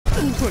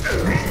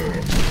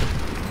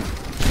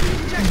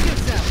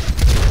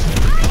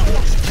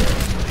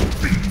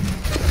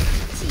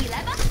起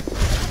来吧。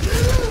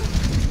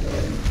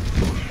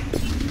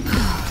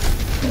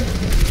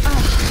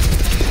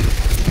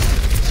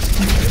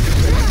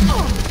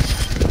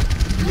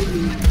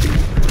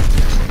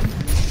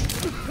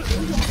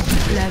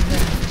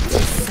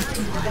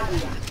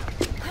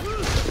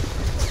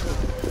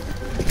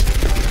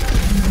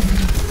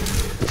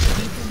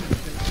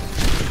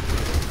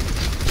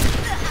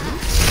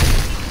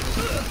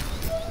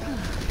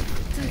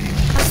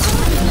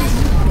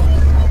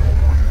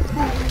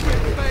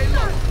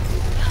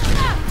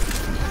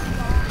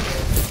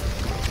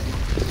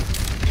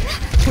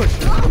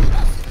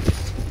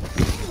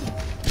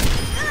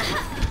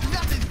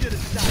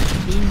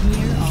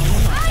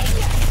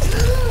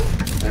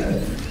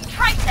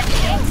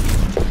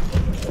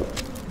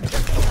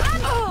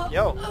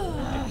Yo.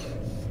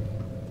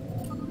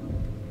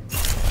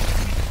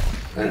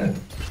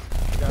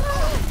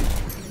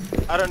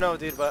 I don't know,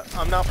 dude, but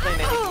I'm not playing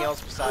anything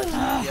else besides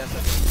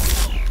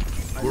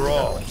FPS. We're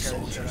all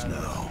soldiers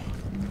now.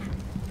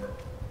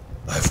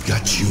 I've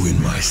got you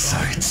in my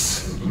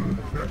sights.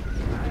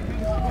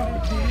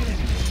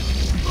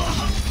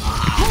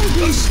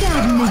 Helden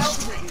sterben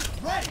nicht.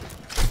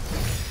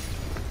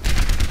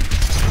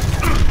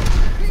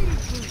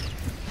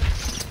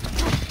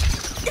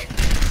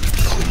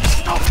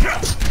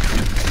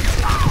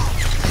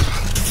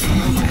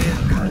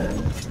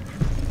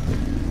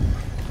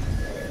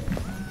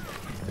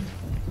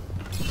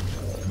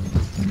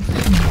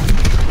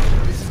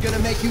 This is gonna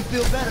make you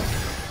feel better.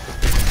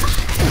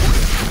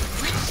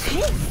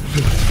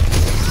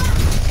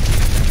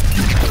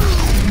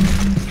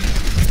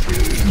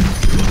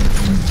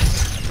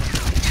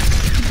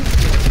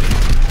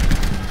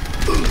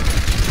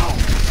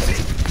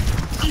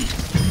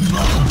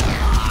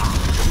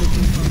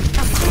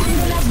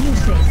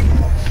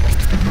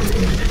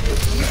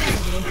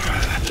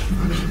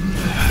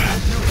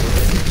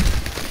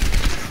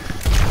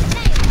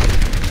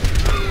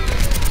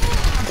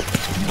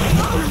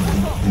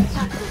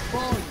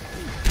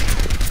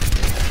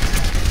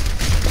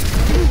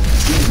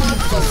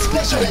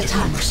 Special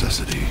attack.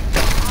 Necessity.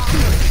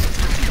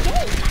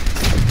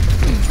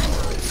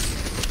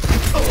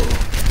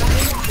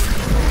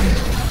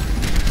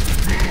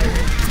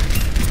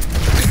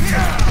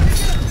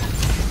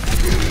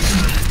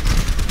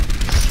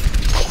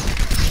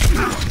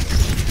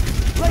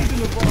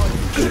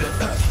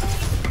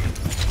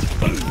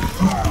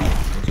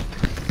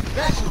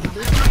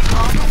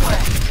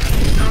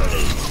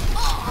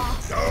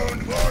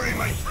 Don't worry,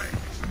 my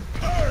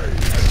friend.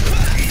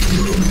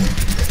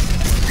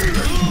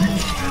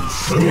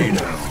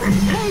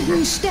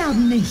 Helden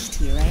sterben nicht.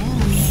 Here I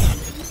am.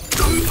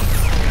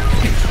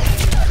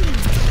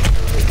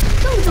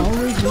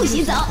 不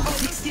洗澡。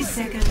 60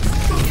 seconds.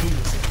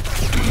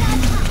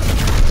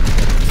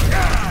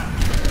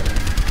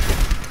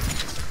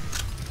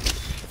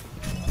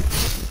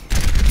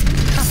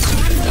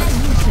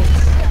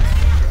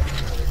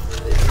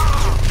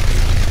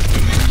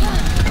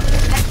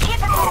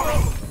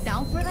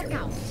 Down for the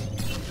count.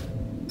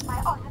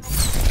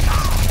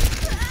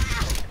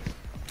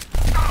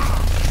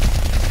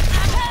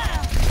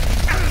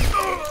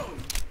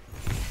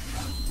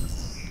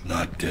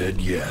 Not dead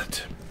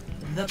yet.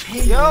 The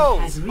payload Yo,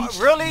 has reached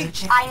really? the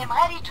check- I am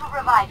ready to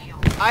revive you.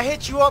 I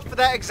hit you up for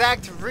that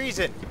exact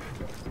reason.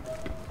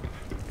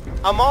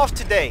 I'm off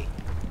today.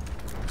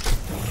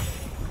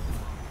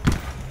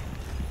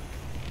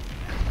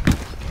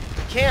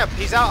 Camp,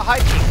 he's out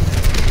hiking.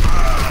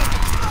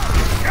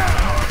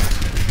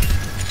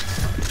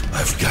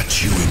 I've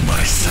got you in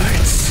my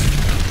sights.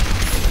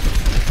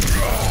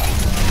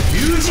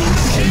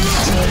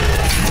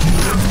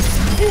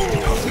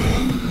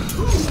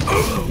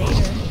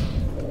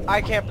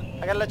 I can't.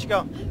 I gotta let you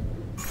go.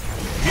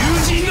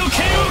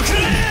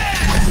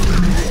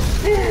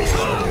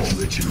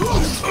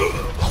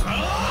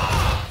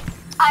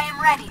 I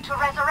am ready to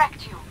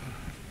resurrect you.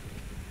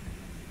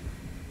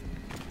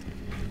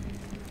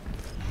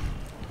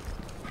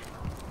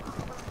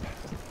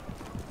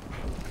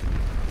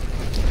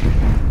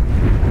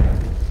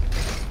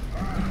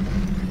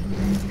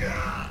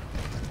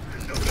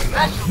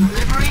 Special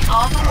delivery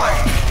on the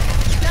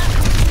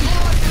way.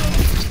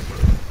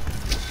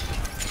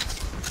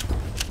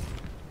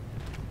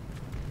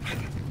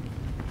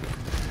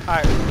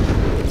 Alright.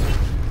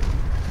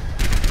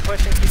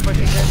 Pushing, keep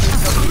pushing.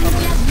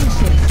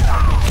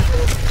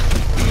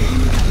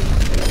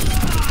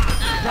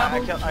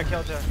 I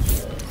killed her.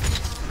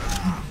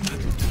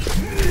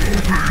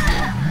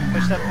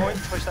 Push that point,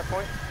 push that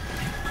point.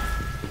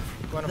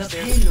 Going The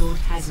upstairs. payload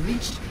has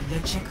reached the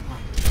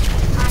checkpoint.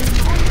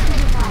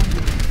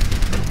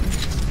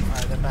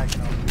 Alright, they're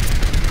backing off.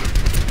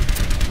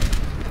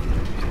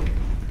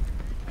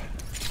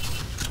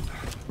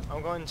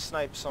 I'm going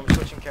snipe, so I'm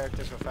switching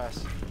characters real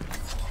fast.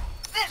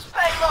 This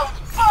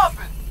payload's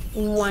bumping.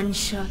 One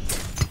shot.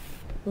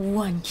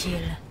 One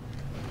kill.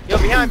 Yo,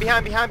 behind. Yo,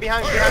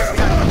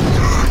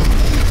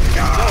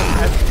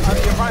 I'm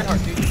your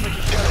Reinhardt, dude. You put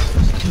your shit on.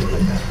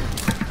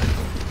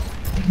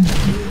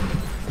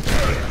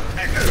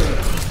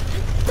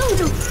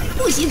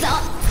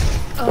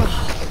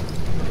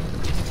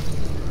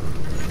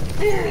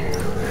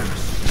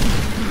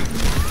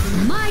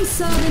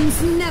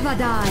 servants never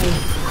die.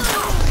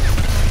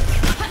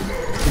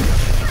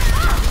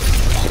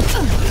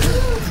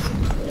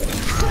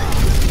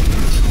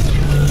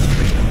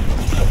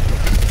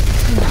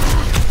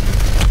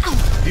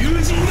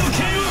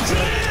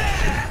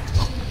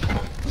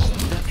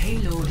 The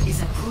payload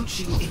is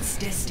approaching its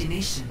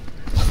destination.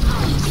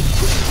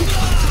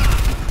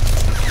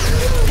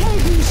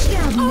 Helden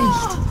sterben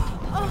nicht.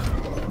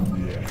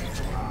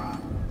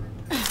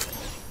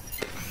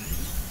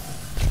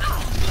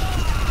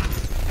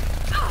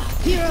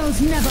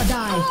 Heroes never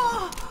die.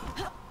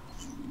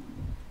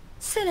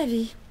 C'est la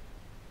vie.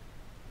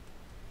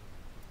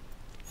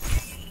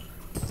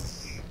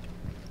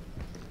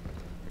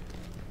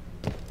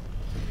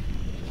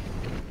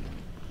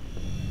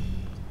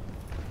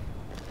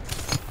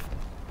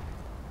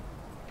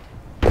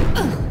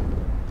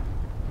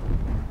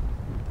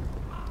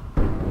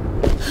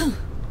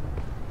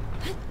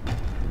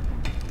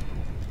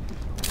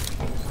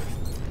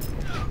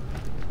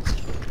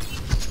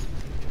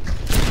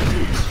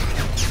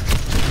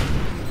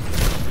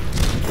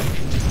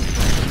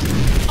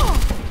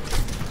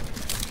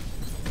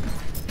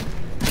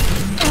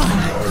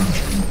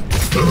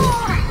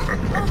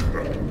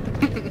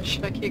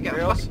 Chucky got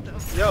Reals? fucked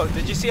up. Yo,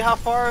 did you see how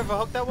far of a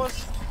hook that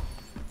was?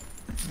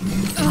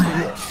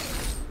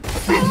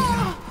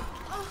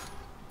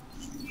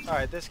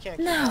 Alright, this can't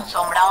keep No.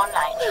 Sombra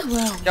online.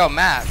 Well, Yo,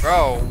 Matt,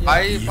 bro, why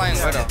are you playing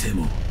Widow?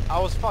 I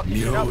was fucking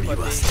it up, but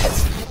the...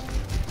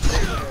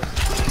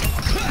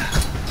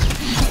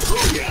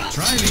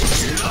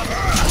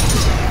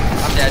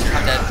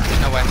 I'm dead,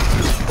 no way.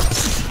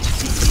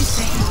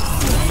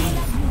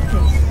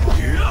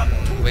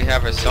 We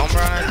have a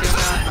Sombra on our team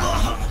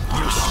now?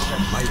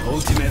 My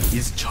ultimate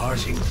is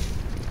charging.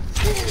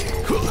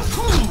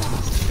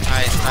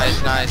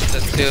 Nice,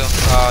 that's two.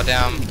 Oh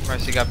damn,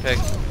 Mercy got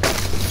picked.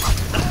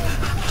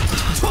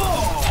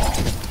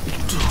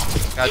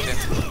 Got you.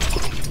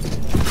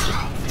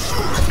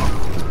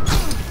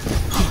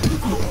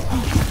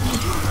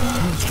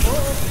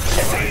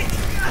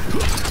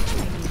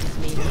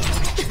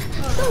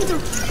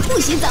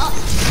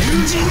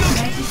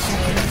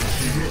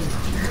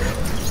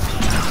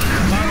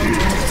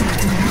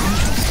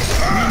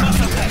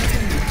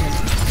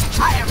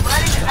 I am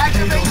ready to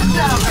activate the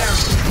setup area.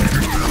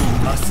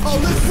 Oh,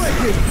 let's break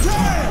it!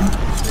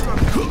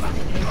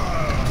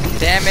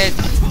 Damn it!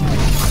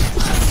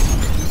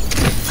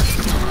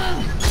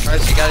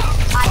 Mercy got it.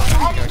 I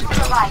am heading to the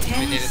right.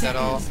 We needed that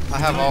all. I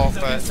have all,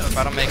 but if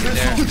I don't make it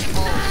there,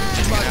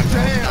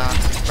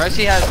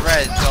 Mercy has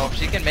red, so if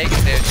she can make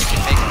it there, she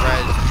can make it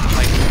red.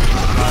 Like,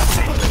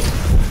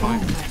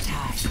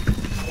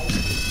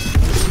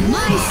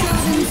 my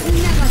servants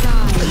never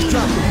die.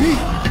 Drop the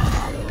beat!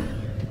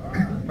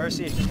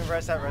 Mercy, if you can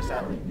rest that, rest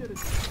that.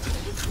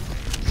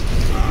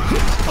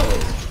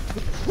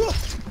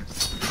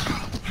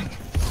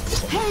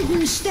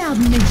 Helden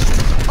sterben nicht.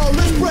 Oh,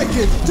 let's break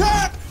it!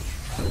 Tap!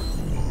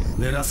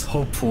 Let us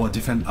hope for a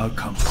different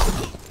outcome.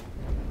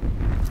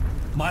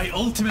 My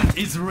ultimate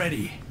is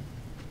ready.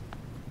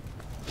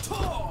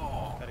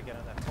 Gotta get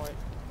on that point.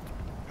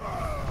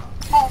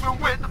 Moving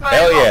with the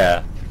Hell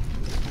yeah.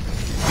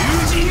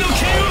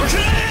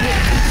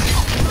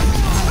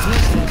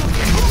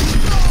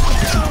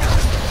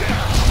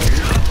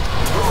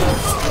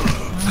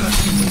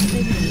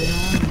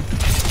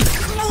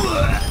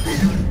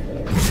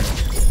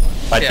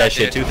 Fight Yeah, that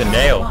shit dude. tooth and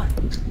nail.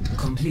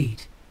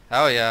 Complete.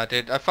 hell yeah,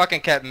 dude. I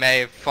fucking kept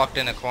May fucked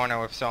in the corner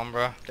with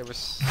Sombra. There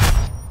was...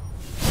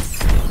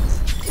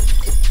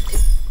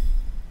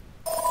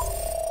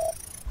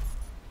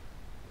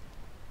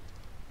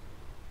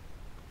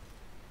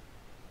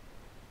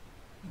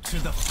 To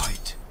the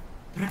fight.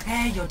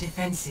 Prepare your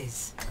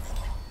defenses.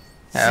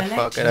 Yeah, Select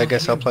fuck it. your I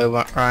guess I'll play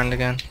hero. Ryan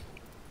again.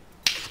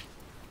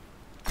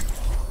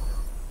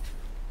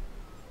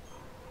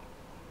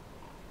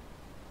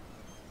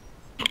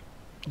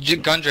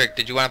 Gundrick,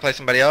 did you want to play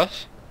somebody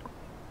else?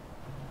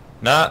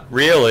 Not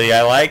really.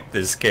 I like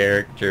this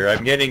character.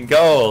 I'm getting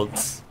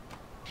golds.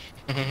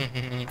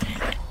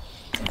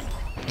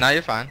 No,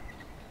 you're fine.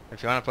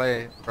 If you want to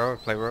play Rogue,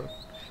 play Rogue.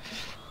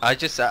 I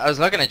was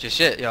looking at your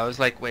shit, yo. I was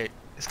like, wait,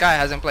 this guy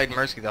hasn't played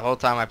Mercy the whole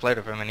time I played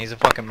with him, and he's a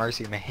fucking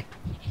Mercy main.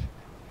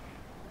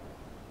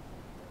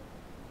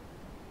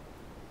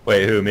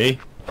 Wait, who, me?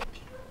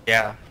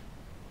 Yeah,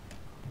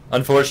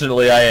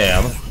 Unfortunately, I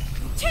am.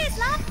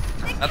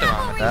 nothing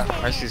wrong with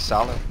that. Mercy's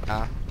solid.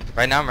 Nah.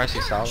 Right now,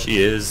 Mercy's solid.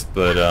 She is,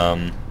 but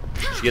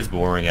she gets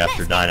boring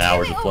after 9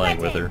 hours of playing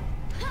with her.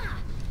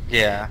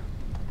 Yeah.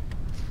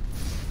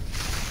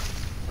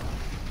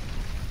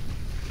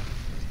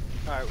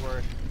 Alright,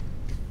 word.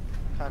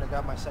 Kinda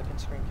got my second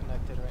screen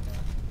connected right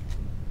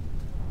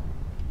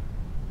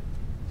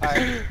now.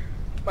 Alright,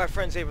 my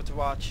friend's able to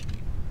watch.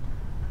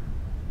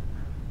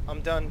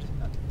 I'm done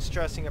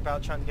stressing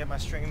about trying to get my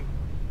stream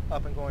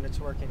up and going. It's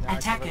working now. I can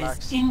Attackers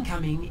relax.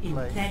 incoming in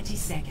Play. 30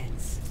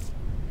 seconds.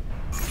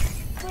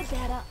 Put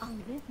data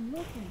on this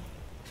mission.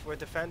 We're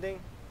defending.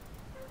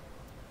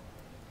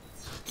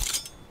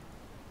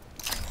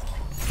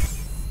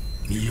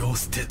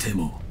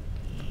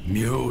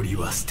 妙理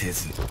は捨て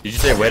ず Did you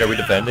say, wait, are we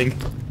defending?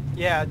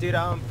 Yeah, dude,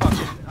 I'm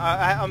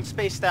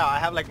spaced out. I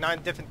have like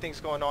 9 different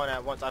things going on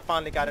at once. I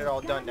finally got it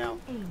all done now.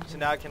 So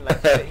now I can like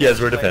sit here Yes,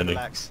 we're and play and defending.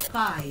 relax.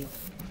 5,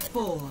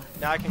 4,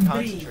 Now I can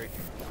concentrate.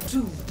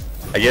 2.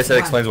 I guess that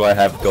explains why I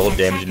have gold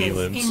damage and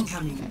elims.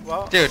 Incoming.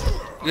 Well, Dude,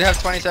 you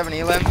have 27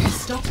 elims?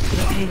 Stop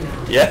the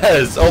payload.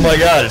 Yes! Oh my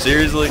god,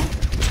 seriously?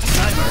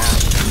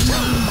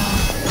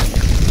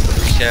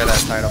 Share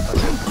that title.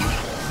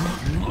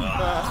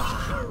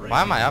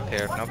 Why am I up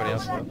here if nobody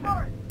else is up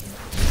here?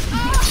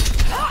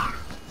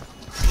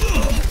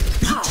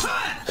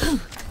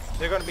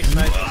 they're gonna be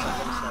sniping.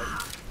 Somebody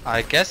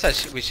I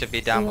guess we should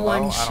be down below. I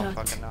don't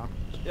fucking know.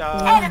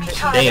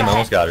 Damn, I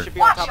almost got her. Should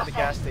be on top of the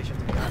gas station,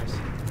 to be honest.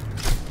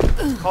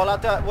 Call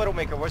out the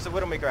Widowmaker. Where's the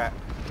Widowmaker at?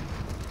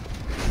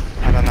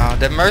 I don't know.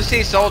 The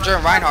Mercy, Soldier,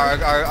 and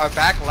Reinhardt are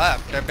back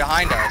left. They're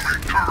behind us.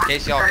 In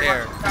case y'all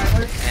care.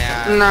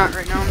 And Not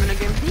right now, I'm in a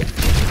game.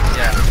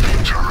 yeah.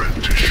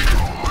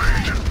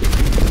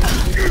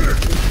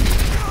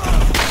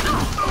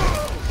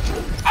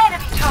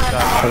 Enemy turret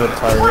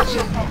ahead. Watch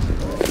your head.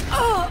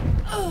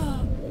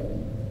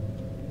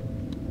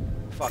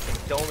 Fucking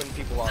doming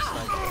people while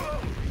sniping.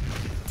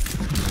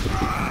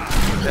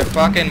 The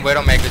fucking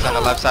Widowmaker's on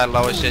the left side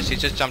low as shit. She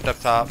just jumped up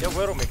top. Yo,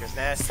 Widowmaker's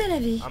nasty. C'est la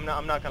vie. I'm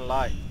not gonna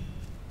lie.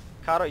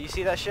 Kato, you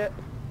see that shit?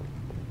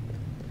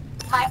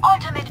 My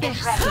ultimate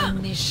is ready.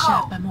 Personne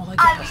n'échappe à mon I'll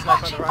regard. be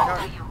watching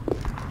over you.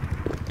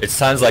 It's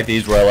times like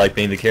these where I like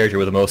being the character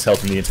with the most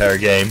health in the entire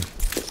game.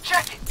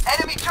 Check it.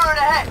 Enemy turret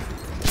ahead.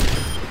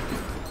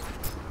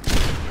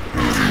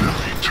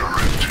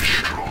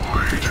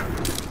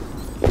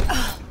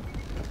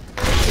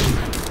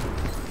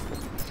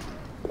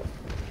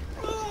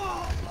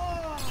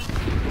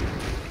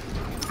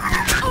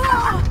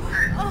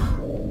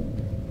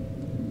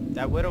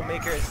 That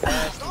Widowmaker is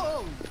nasty.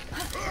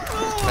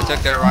 I took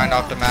their Ryan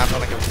off the map. I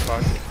don't give a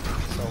fuck.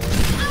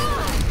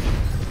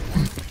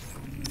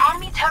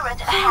 Enemy turret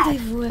ahead.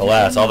 Rendez-vous avec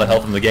Alas, all the moi.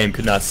 health in the game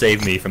could not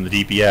save me from the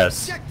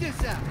DPS. Check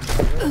this out.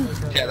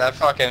 Yeah, that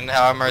fucking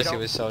our Mercy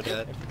was so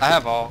dead. I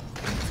have all.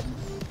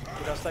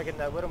 You know, second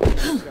that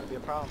Widowmaker is gonna be a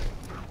problem.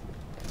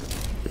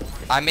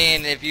 I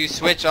mean, if you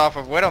switch off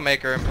of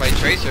Widowmaker and play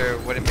Tracer,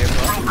 it wouldn't be a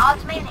problem. My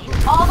ultimate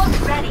is almost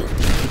ready.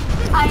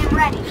 I am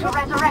ready to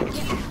resurrect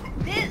you.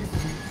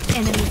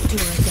 Enemy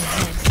turret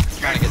ahead.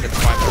 Trying to get to the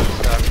point with this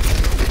stuff.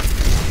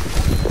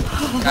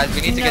 Guys,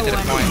 we need to get to the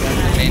point. That's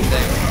the main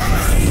thing.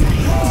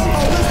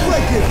 Let's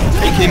break it.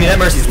 Are you kidding me? That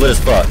Mercy's lit as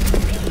fuck.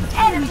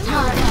 Enemy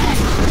turret ahead.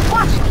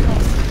 Watch your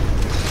head.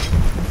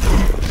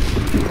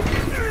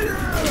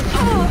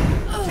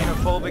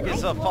 Xenophobic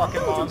is a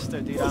fucking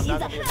monster, dude. I'm not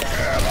gonna be a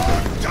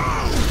bad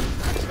guy.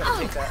 I'm just gonna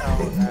take that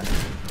L on that.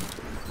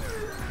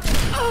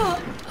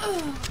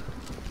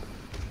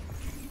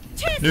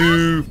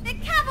 No.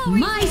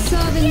 My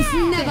servants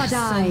never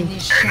die.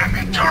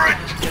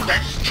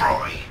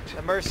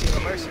 The Mercy.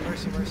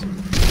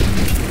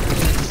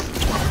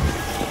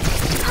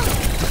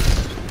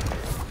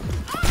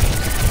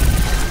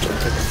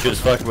 She was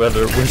fucked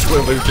whichever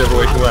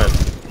way she went.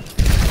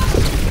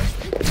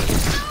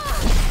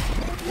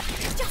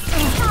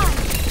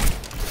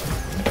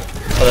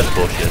 Oh, that's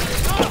bullshit.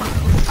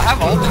 I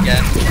have ult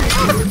again.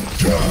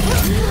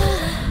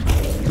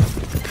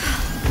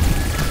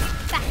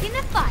 Back in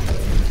the fight.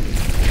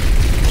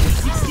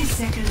 60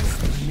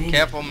 seconds remaining.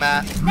 Careful,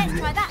 Matt. Let's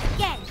try that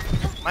again.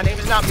 My name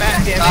is not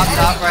Matt, damn Top, it.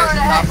 top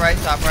right.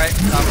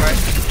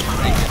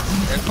 Thank you.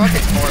 They're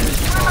fucking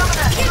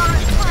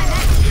horrible.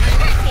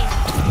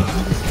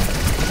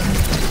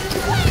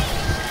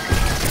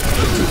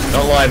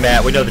 Don't lie,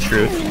 Matt. We know the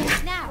truth.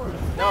 Now.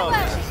 No,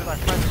 this is my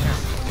friend's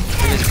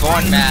channel. He was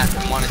born Matt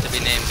and wanted to be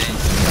named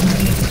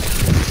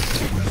Dane.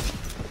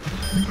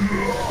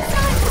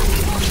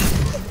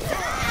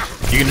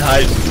 You can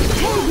hide.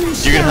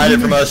 You can hide it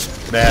from us,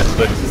 Matt,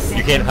 but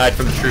you can't hide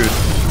from the truth.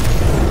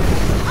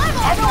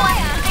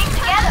 Everyone, stay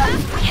together.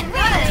 We can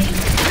do this.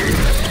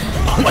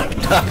 Oh my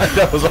god,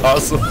 that was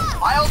awesome.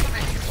 My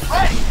ultimate is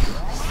ready.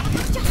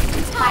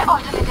 My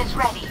ultimate is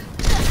ready.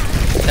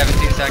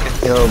 17 seconds.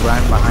 Yo,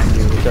 Brian behind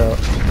you. What's up?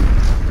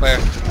 Where?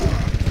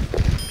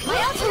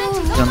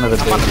 Some of the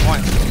I'm on the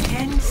point.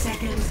 10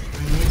 seconds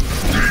remaining.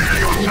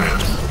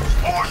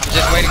 I'm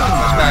just waiting to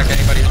push back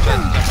anybody who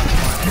tries to jump on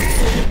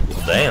the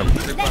point. Damn.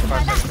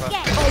 3.5 seconds left.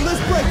 Oh,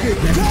 let's break it.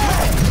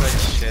 Good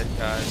shit,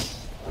 guys.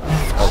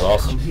 That was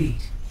awesome.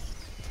 Complete.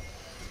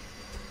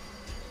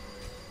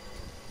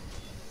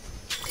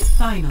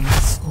 Final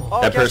score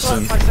Oh, That guess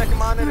person- what? My second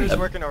monitor is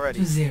working already.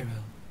 to 0.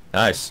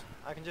 Nice.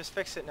 I can just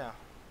fix it now.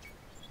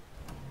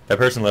 That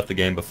person left the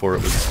game before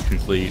it was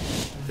complete.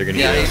 They're gonna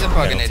Yeah, get he's a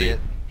fucking penalty. idiot.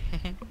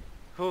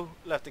 Who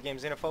left the game?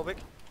 Xenophobic?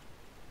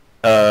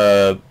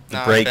 The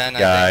No, break Ben, I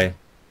guy. think.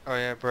 Oh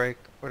yeah, Break.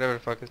 Whatever the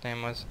fuck his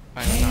name was.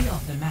 I don't Play know.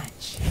 of the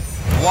match.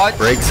 What?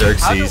 Break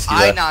Xerxes. How do he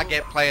I left. not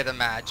get play of the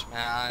match,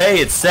 man? Hey,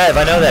 it's Sev.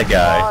 I know that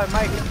guy. Oh,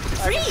 Mike.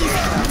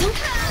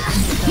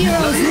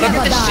 Heroes Look never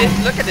at this die. shit.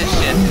 Look at this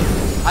shit.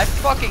 I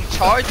fucking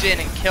charge in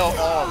and kill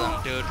all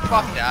of them, dude.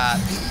 Fuck that.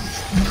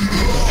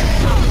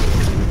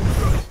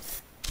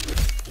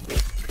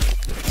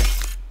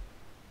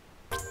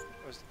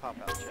 Where's the pop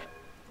out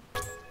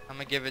chat? I'm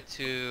gonna give it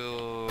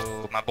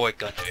to my boy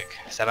Gundrick.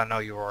 Said I know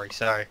you, Rory.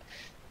 Sorry.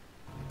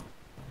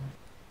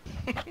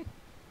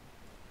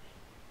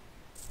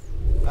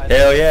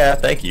 Hell yeah,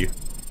 thank you.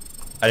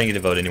 I didn't get to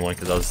vote anyone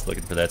because I was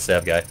looking for that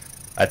Sav guy.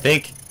 I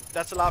think...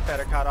 That's a lot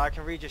better, Kato. I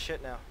can read your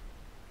shit now.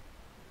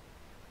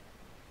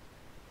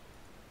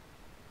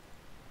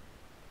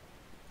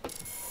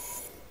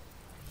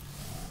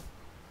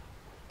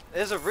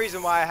 There's a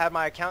reason why I had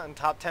my account in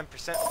top 10%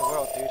 of the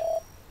world, dude.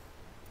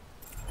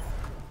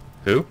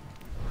 Who?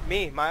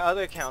 Me, my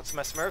other accounts,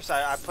 my Smurfs,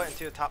 I put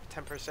into the top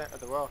 10% of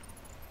the world.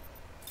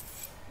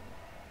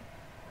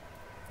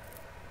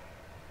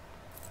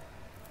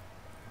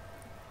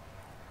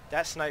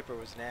 That sniper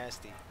was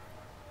nasty.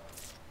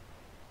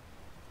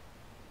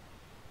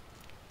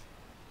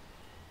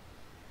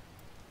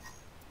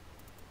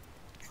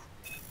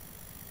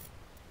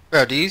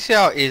 Bro, do you see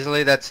how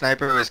easily that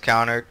sniper was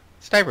countered?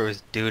 Sniper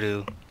was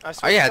doo-doo.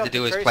 All you had to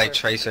do was play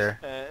Tracer.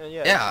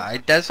 Yeah,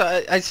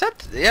 I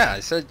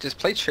said just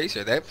play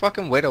Tracer. That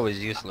fucking Widow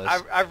is useless.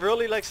 I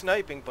really like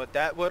sniping, but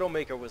that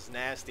Widowmaker was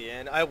nasty,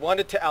 and I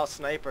wanted to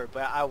out-sniper,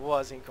 but I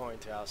wasn't going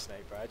to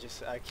out-sniper.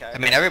 I can't. I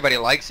mean, everybody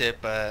likes it,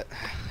 but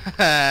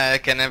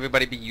can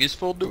everybody be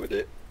useful doing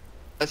it?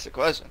 That's the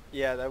question.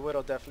 Yeah, that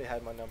Widow definitely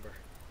had my number.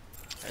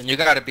 And you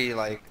gotta be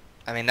like,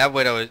 I mean, that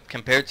Widow,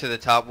 compared to the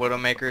top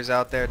Widowmakers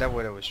out there, that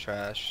Widow was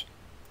trash.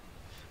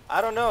 I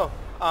don't know.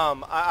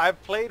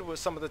 I've played with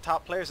some of the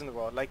top players in the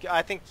world. Like,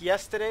 I think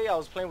yesterday I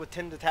was playing with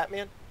Tim the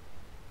Tapman.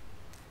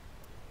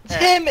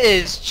 Tim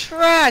is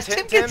trash.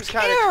 Tim gets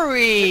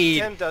carried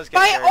Tim does get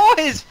by carried. all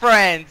his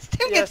friends.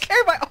 Tim gets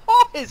carried by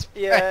all his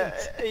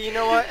friends. Yeah, you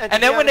know what?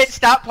 And then when they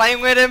stop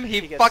playing with him,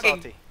 he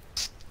fucking...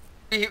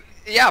 salty.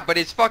 Yeah, but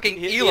his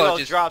fucking elo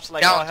just drops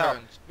like all hell.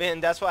 downturns. Man,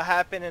 that's what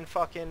happened in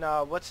fucking,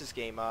 what's his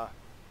game?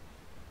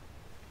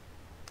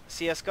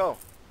 CSGO.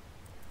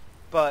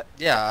 But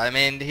yeah, I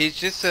mean, he's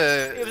just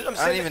I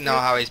don't even know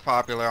how he's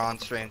popular on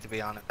stream, to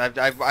be honest.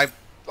 I've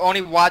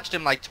only watched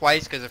him like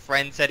twice because a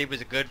friend said he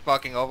was a good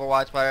fucking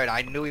Overwatch player, and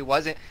I knew he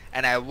wasn't,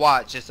 and I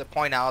watched just to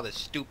point out the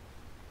stupid.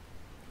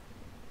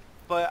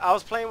 But I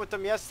was playing with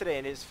him yesterday,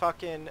 and his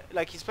fucking,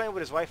 like, he's playing with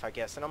his wife, I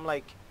guess, and I'm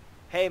like,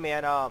 hey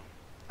man, I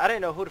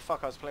didn't know who the fuck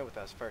I was playing with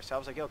at first. I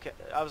was like, yo,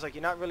 I was like,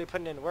 you're not really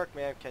putting in work,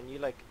 man. Can you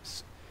like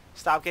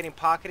stop getting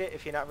pocketed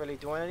if you're not really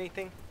doing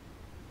anything?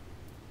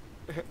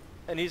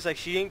 And he's like,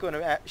 she ain't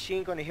gonna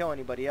heal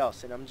anybody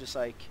else. And I'm just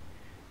like,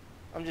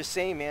 I'm just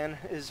saying, man,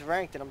 it's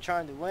ranked and I'm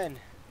trying to win.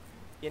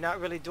 You're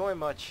not really doing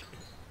much.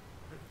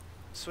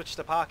 Switch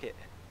to pocket.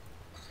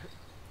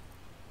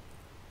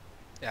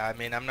 Yeah, I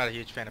mean, I'm not a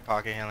huge fan of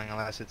pocket healing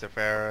unless it's a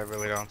fair. I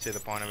really don't see the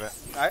point of it.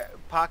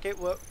 Pocket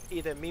will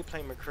either me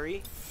playing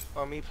McCree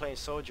or me playing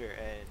Soldier,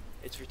 and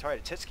it's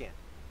retarded tit scan.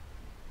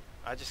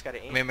 I just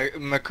gotta aim. I mean,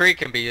 McCree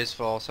can be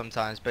useful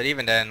sometimes, but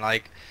even then,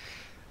 like,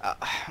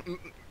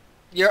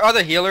 your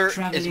other healer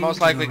is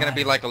most likely going to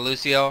be like a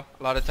Lucio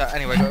a lot of time.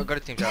 Anyway, go to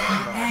team chat.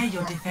 Prepare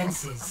your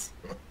defenses.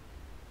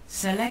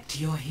 Select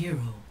your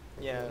hero.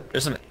 Yeah.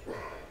 There's some...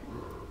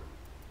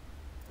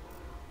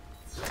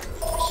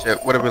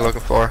 Shit, what are we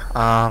looking for?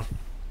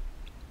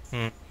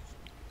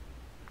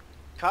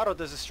 Kato,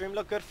 does the stream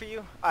look good for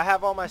you? I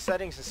have all my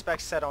settings and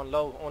specs set on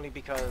low only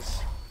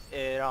because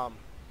it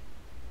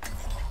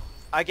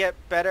I get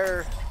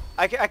better.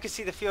 I can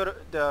see the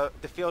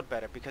field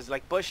better because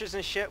like bushes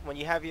and shit. When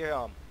you have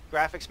your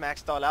graphics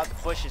maxed all out, the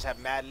bushes have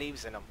mad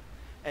leaves in them.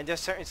 And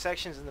there's certain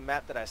sections in the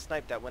map that I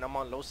snipe that when I'm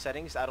on low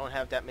settings, I don't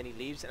have that many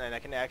leaves, and I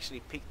can actually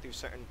peek through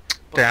certain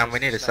bushes. Damn, we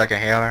need a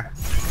second healer.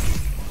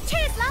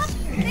 Cheers, love!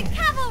 The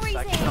cavalry's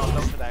I can on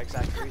low for that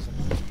exact reason.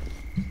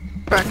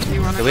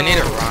 Do we need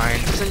a Rhine?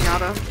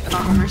 Zenyatta and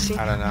on Mercy.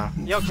 I don't know.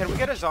 Yo, can we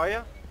get a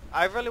Zarya?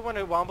 I really want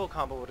a wombo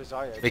combo with a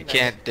Zarya. We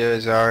can't do a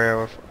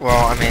Zarya with...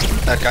 Well, I mean,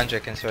 that Gunja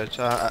can switch.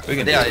 Yeah,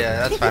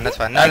 that's fine, that's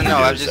fine. No, we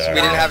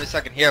didn't have a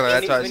second healer,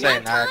 that's what I was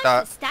saying. I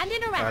thought...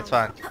 No, that's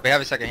fine. We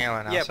have a second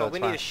healer now, yeah, so but we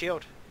need a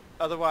shield.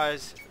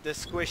 Otherwise, the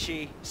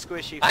squishy...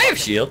 I have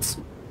shields.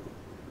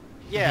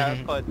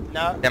 Yeah, but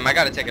now... Damn, I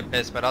gotta take a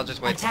piss, but I'll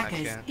just wait till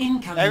next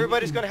game.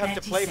 Everybody's gonna have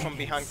to play from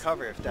behind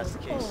cover if that's the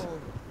case.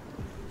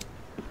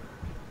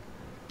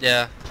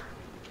 Yeah.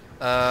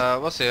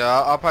 We'll see.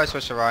 I'll probably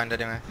switch to Ryan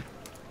anyway.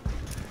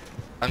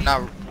 I'm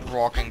not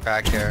walking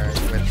back here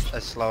with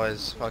as slow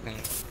as fucking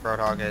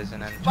Roadhog is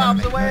and then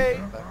Bombs away!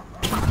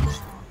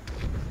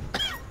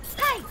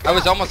 I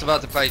was almost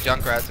about to play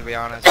Junkrat, to be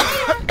honest.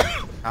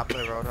 Not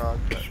play Roadhog,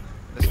 but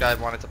this guy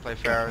wanted to play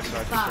Pharaoh, so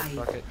I just said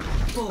fuck it.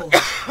 4,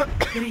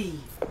 3,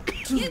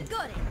 2,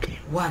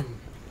 1.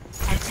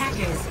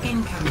 Attackers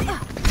incoming.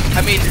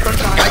 I mean, I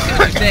see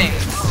what you're saying.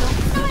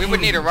 We would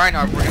need a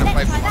Reinhardt if we're gonna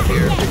play from up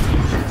here.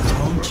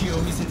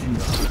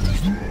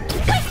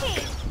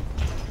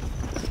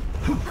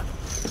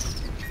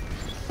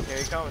 Here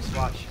he comes,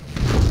 watch.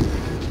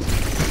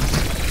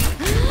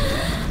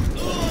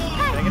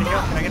 Can I get a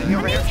heal? Can I get a heal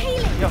over here?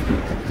 Yo.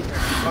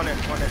 One in,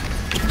 one in.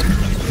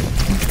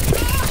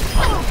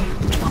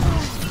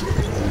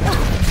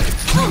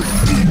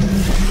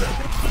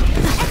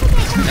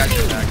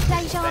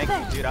 Thank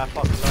you, dude. I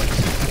fucking love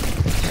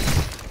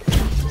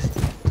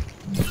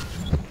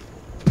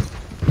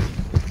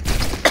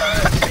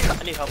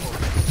couple.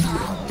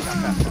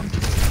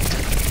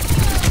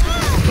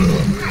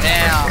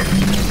 Damn.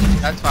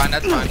 That's fine,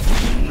 that's fine.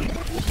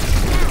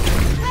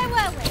 Where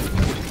were we?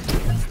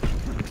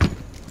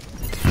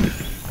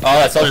 Oh,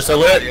 that soldier's so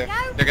lit. You're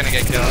gonna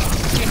get killed.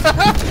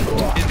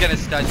 He's gonna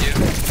stun you.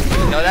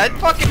 No, that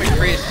fucking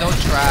McCree is so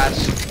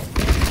trash.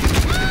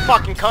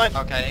 Fucking cunt.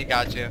 Okay, he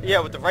got you. Yeah,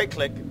 with the right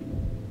click.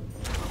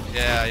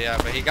 Yeah,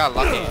 but he got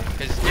lucky.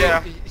 Cause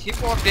Yeah. he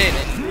walked in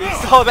and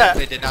Saw that.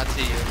 they did not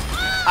see you.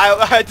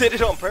 I did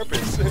it on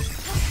purpose. No,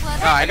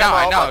 I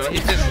know.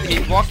 He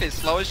walked in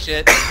slow as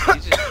shit.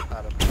 He's just,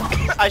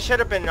 I should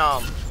have been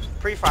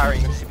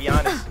pre-firing him, to be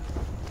honest.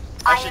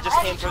 I should just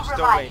aim towards the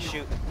doorway and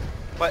shoot.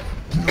 But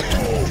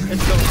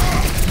it's still.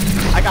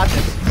 I got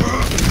this.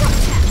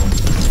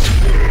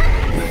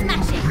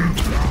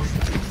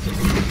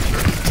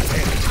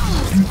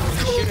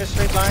 Shoot in a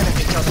straight line and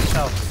he kills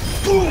himself.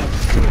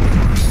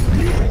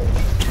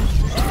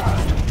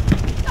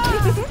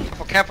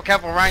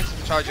 Careful, Ryan's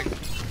charging.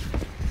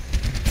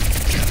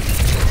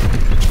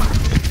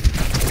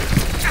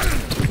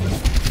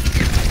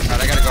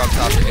 Alright, I gotta go up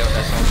top to deal with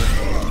that soldier.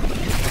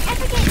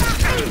 Ever get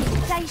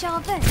that deja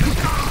vu?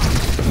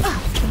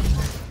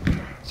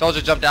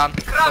 Soldier jump down.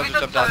 Soldier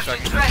jump down,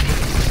 striking.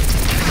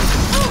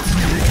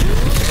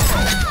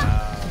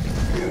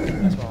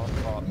 That's my own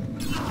fault.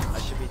 I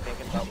should be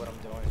thinking about what I'm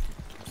doing.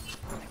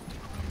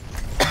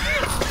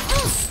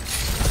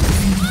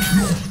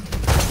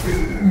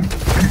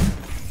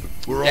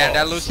 Yeah,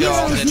 that Lucio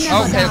ulted.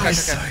 Oh, okay.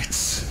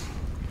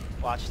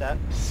 Watch that.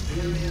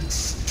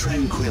 Experience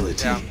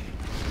tranquility. Yeah.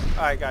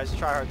 Alright guys,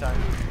 try hard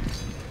time.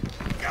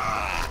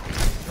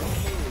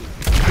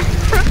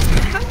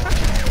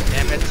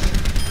 Damn it.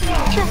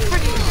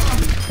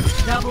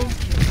 Double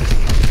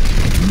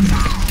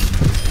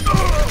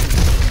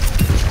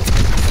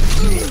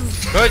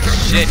Good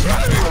shit.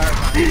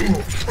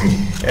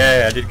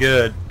 Yeah, I did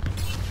good.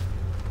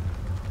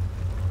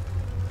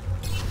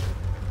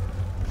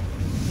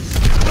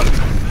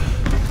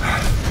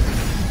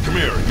 Come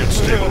here and get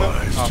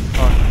stabilized. Oh,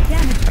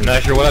 fuck. I'm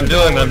not sure what I'm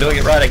doing, but I'm doing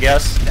it right, I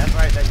guess. That's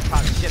right, that you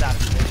pop the shit out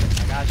of me.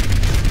 I got you.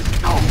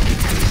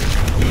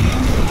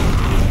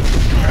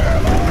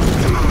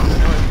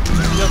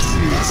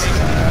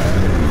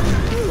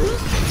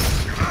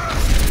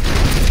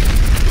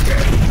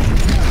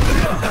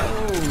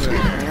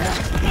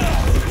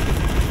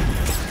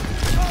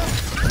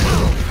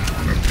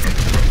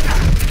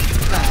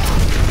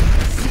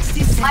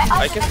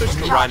 I can switch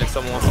to Ryan if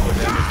someone wants to go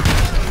damage.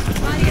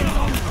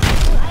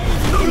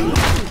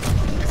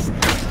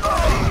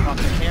 Off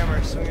the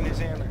camera, swinging his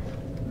hammer.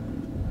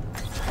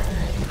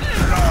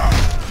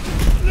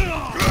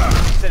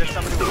 Instead of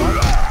somebody with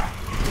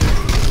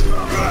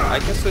I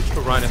can switch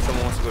to Ryan if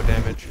someone wants to go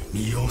damage.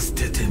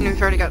 And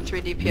we've already got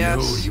 3 DPS.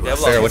 Yeah,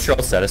 Sarah, what's your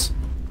ult status?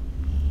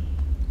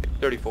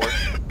 34.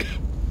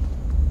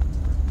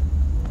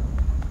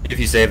 If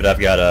you save it, I've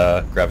got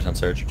a graviton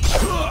surge.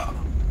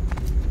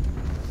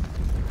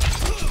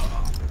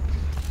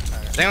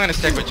 I think I'm gonna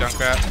stick with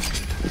Junkrat.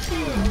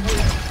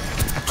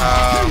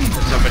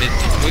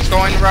 Who's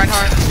going,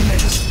 Reinhardt?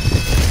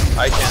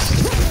 I can.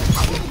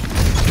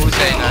 Who's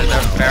saying that? Is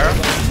that Farrah?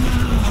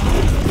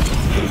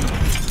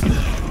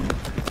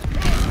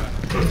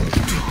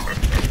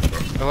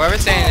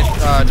 Whoever's saying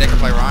they can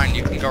play Ryan,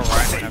 you can go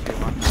Ryan whenever you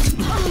want.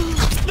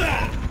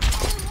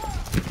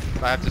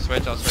 If I have to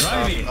switch, I'll switch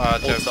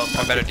off to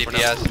a better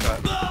DPS, but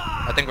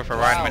I think with a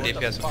Ryan, my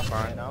DPS will be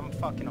fine. Man, I'm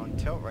fucking on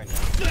tilt right now.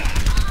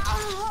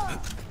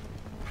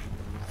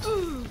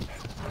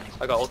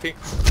 I got ulti.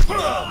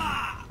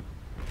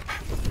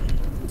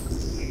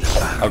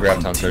 I'll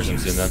graviton surge him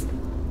soon then.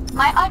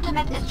 My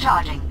ultimate is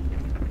charging.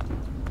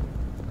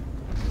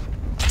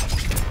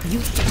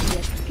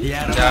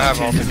 Yeah, I have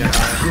ult again.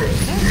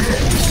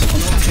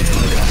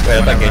 Wait, I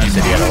thought Genji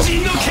said he had ult.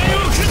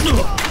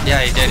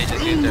 Yeah, he did. He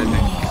just used it, I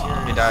think.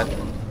 He died.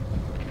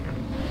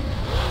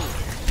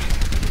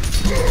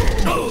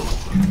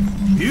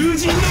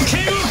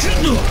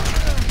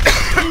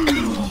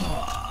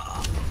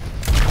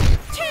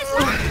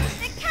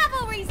 The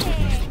cavalry's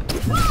here!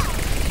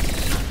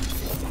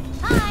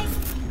 Hi!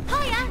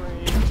 Hiya!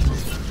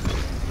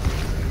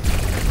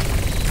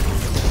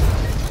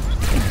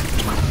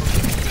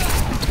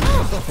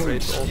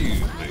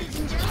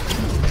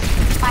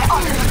 My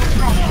ultimate is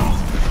ready.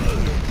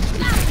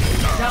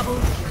 double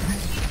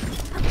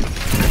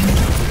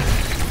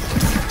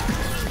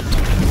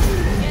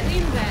get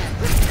in there.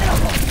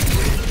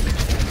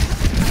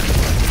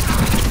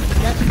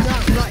 That's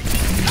not right.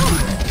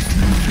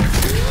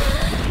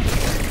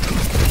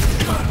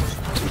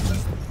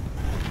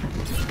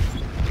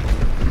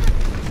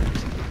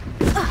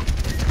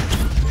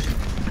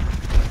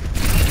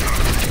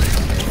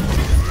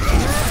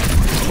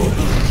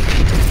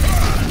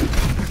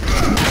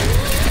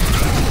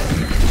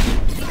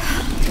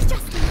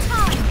 Just in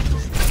time!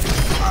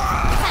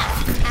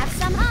 Have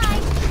some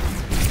high!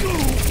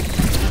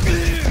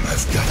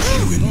 I've got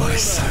you in my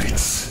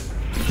sights.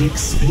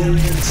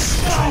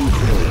 Experience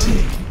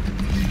tranquility.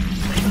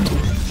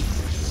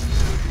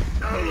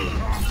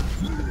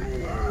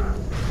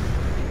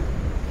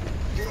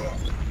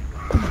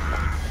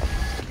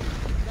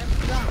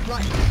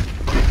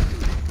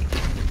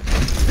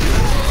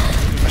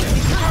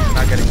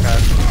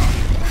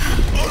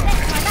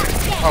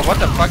 Oh, what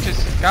the fuck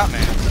just got me?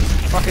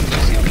 Fucking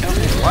Lucio killed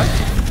me? What?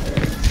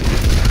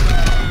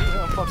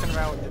 I'm fucking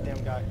around with the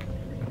damn guy.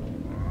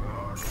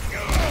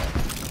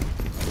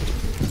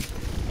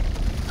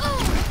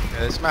 Yeah,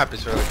 this map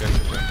is really good for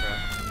doing that.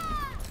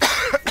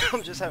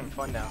 I'm just having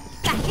fun now.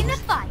 Back in the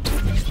fight.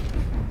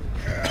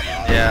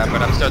 Yeah,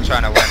 but I'm still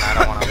trying to win. I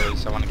don't want to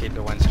lose. I want to keep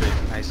the win streak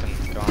nice and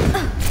going.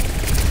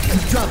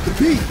 Drop the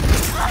beat.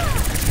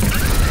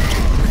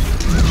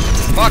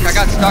 Fuck, I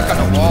got stuck on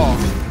the wall.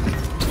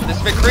 This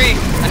is McCree.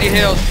 I need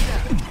heals.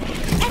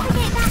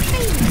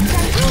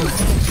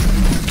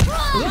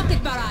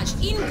 Rocket barrage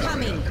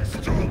incoming.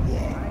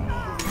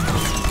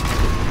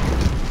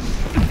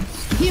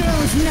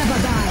 Heroes never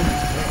die.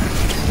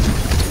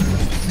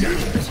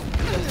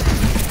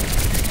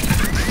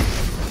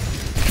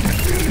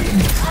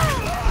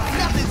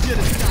 Nothing's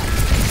gonna stop.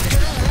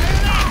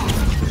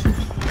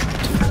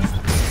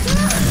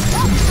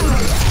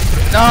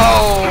 No!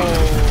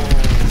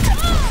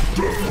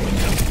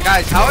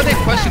 Guys, how are they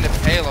pushing the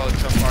payload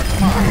so far?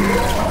 Come on.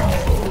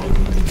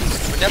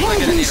 We're definitely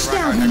gonna need a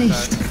run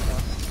next time.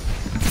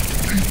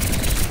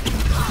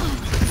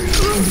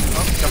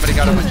 Oh, somebody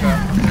got him a trap.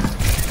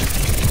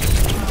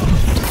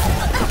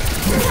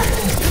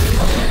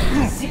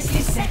 60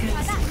 seconds.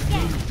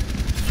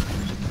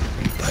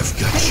 I've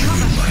got you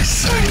in my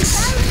sights.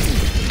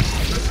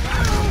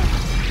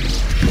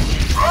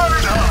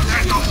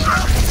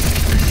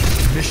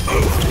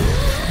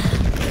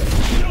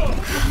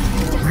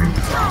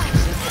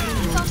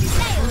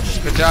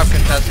 Good job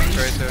contesting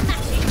Tracer.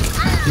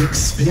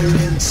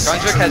 Experience.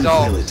 Gundrick has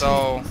ult,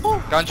 so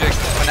Gundrick,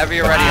 whenever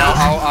you're ready,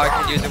 I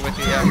can use it with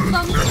the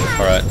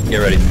Alright, get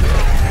ready.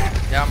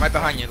 Yeah, I'm right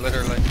behind you,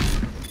 literally.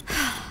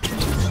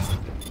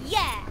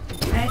 Yeah.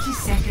 30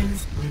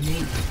 seconds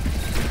remaining.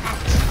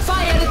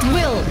 Fire at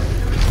will.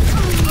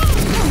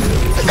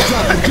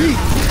 Drop the beat.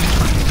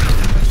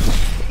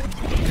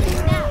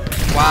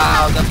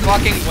 Wow, the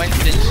fucking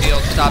Winston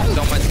shield stopped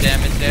so much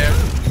damage there.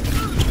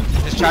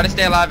 Just try to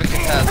stay alive and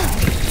contest.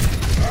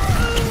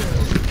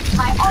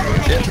 My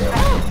ultimate is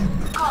ready.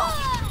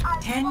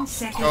 10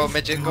 seconds. Go,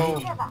 midget,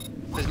 go.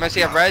 Does Mercy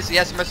have res?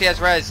 Yes, Mercy has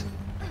res.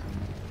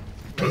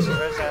 Where's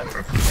that?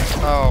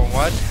 Oh,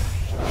 what?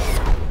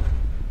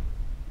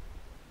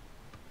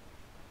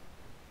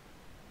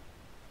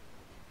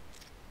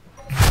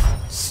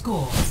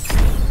 Score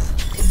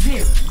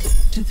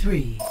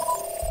 0-3.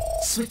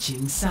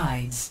 Switching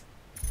sides.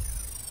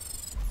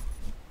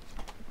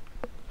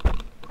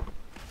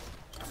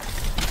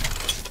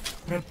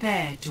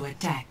 Prepare to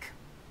attack.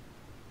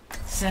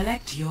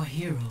 Select your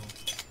hero.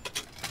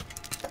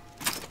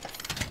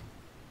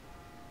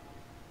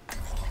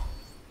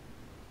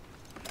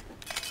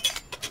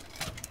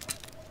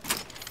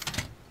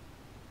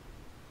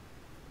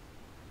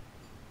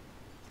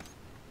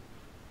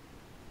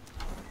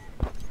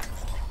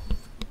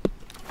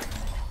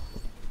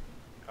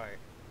 Alright.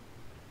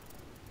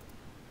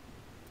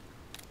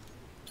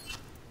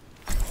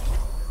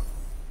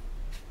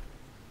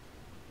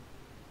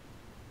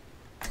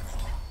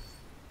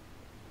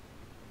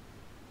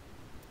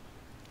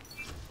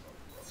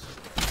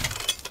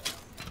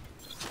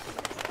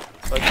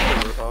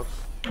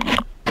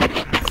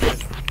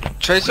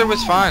 Tracer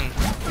was fun.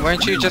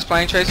 Weren't you just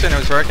playing Tracer and it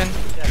was working?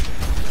 Yeah.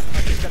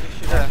 I'm just gonna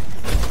shoot Yeah.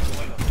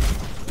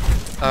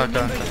 at the window.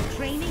 Okay.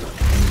 Training. We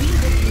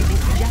will do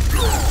this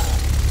justice.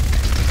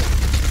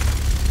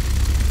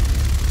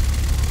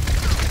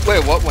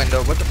 Wait, what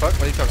window? What the fuck?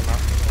 What are you talking about?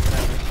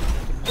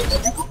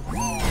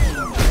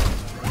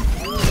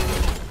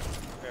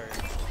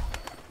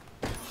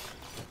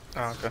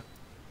 Oh, okay.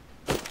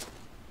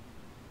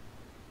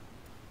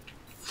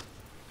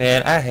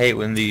 Man, I hate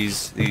when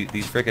these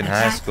freaking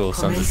high school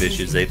sons of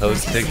bitches, they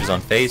post pictures on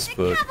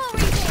Facebook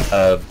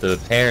of the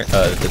parent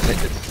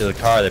the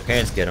car their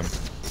parents get them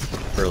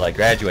for like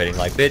graduating.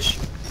 Like, bitch,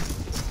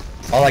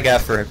 all I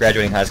got for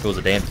graduating high school is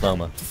a damn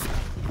diploma.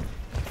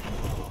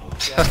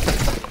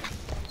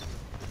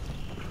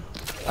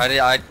 I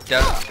didn't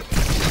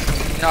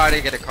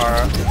get a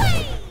car.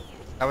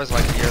 That was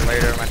like a year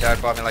later. My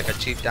dad bought me like a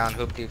cheap down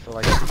hoopty for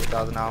like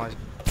 $2,000.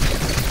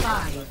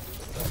 5,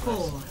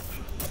 4,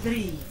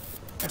 3,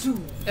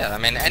 2. Yeah, I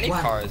mean any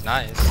One. car is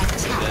nice.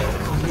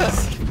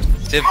 Commence.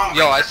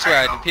 Yo, I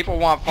swear, people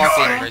want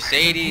fucking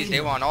Mercedes.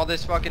 They want all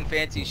this fucking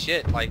fancy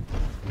shit. Like,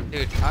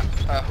 dude,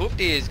 a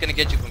hoopty is gonna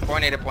get you from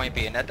point A to point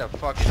B, and that the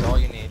fuck is all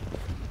you need.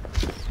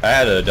 I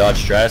had a Dodge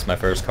Stratus, my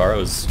first car. It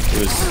was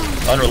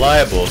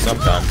unreliable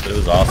sometimes, but it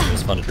was awesome. It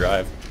was fun to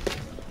drive.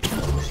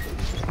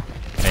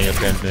 Manual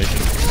transmission.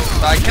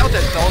 So I killed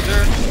a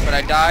soldier, but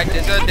I died.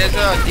 There's a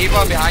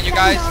diva behind you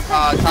guys.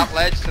 Top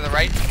ledge to the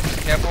right.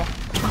 Careful.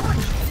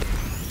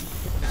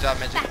 Good job,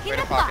 Midget. Way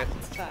to pocket.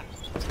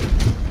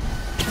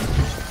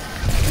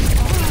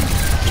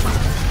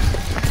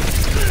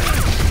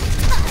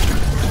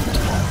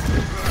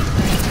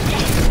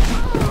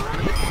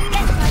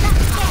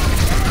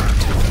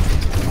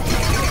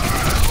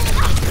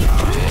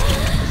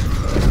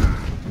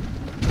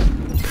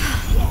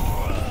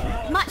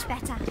 Much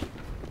better.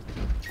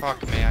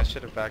 Fuck me, I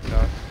should have backed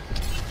up.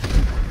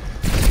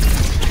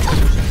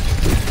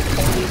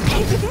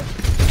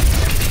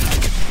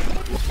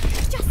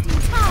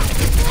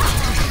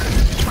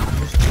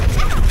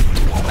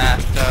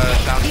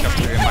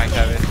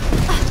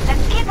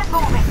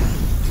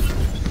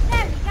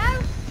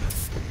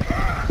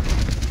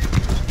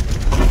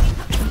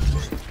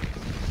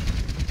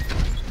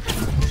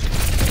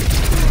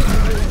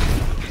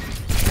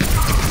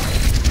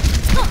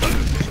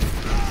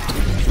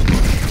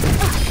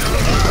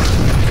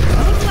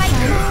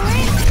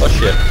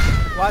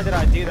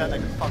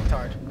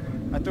 fucktard.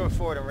 I threw it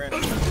forward and ran. I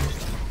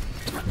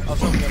was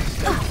hoping it was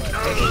step, but...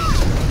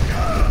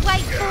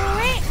 Wait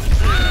for it!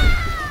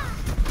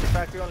 In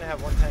fact, we only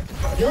have one tank.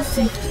 Your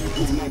safety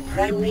is my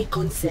primary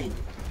concern.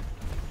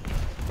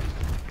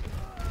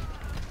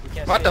 We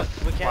can't What stay,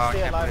 the we can't wow, stay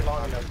I can't alive believe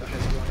long it. enough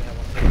because we only have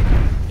one tank.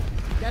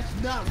 That's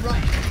not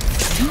right.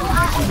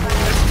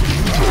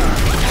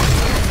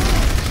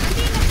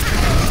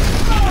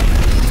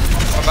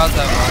 What about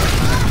that one?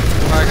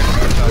 We're gonna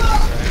switch out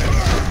right here.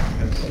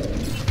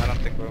 I don't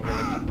think we're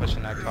really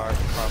pushing that card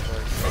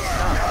properly. It's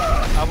not.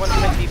 I want to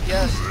play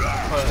DPS,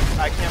 but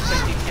I can't play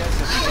DPS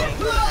if we ain't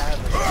gonna have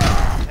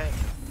a tank.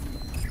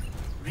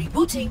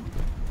 Rebooting.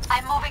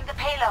 I'm moving the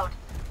payload.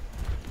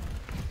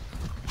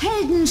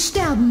 Helden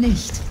sterben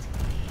nicht.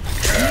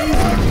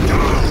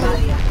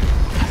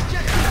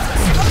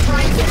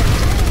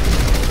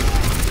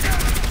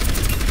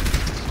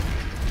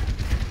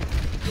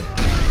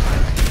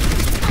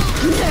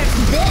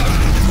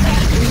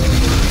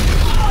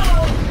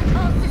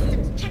 All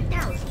systems checked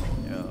out.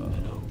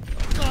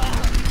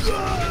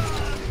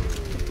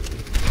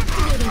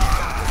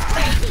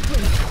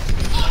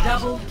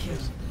 Double kill.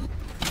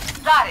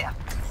 Zarya,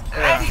 Yeah.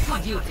 ready for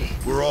duty.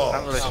 We're all.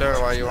 Not really sure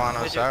why you want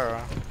on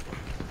Sarah.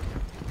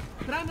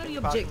 Primary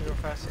Back objective. real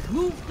fast.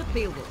 Move the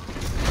payload.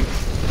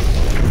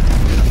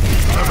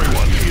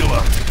 Everyone heal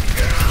up.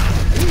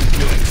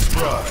 Killing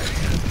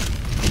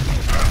spry.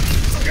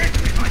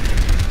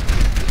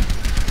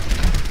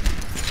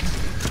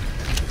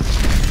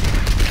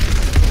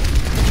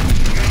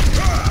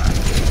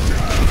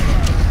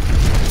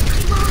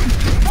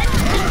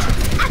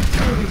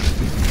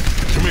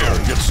 Come here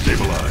and get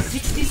stabilized.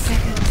 60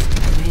 seconds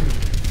remaining.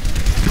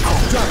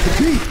 Drop the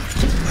beat.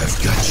 I've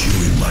got you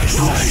in my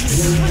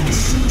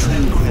sights.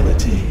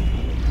 Tranquility.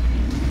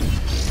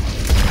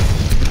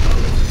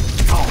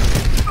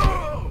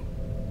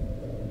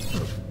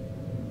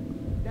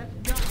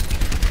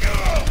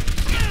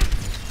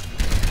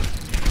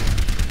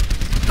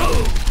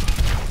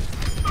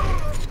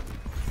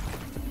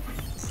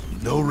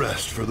 No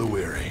rest for the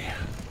weary.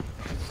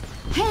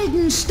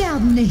 Helden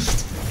sterben nicht.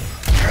 30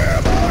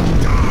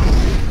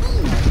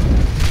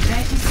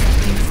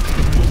 seconds.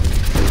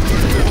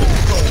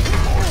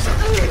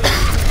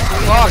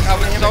 Fuck, I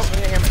was so...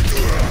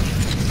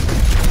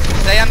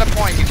 Stay on the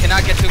point, you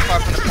cannot get too far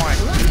from the point.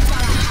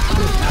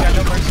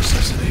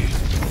 Necessity.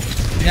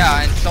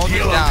 Yeah, and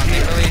soldiers down, they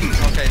really...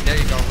 Okay, there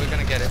you go, we're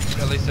gonna get it,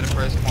 at least to the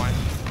first point.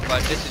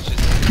 But this is just...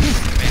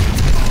 amazing.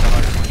 This is the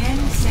hard point.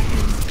 10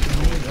 seconds.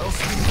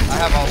 I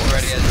have all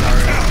already as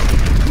Zarya.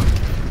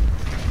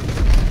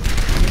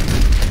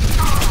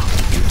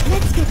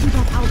 Let's get to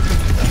that outlet.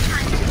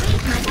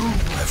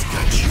 I've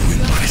got you in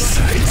my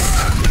sights.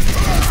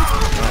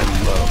 I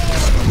love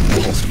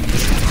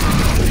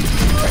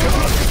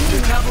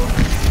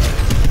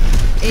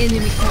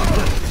Enemy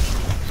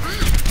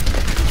contact.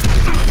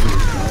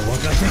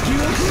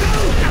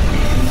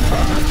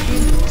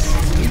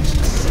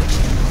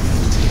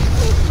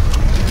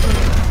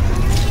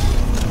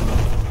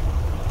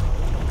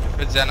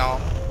 Good Zeno.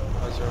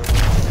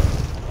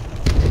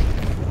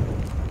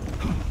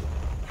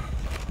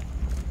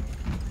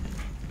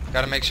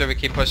 Gotta make sure we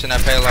keep pushing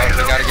that payload. We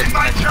gotta get to the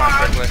next one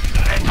quickly.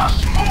 Let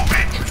us move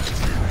it.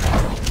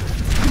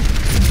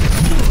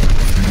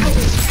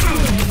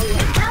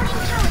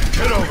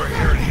 Get over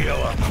here and heal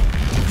up.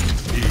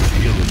 He's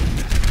healing.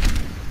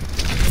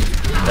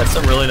 That's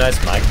some really nice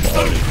mic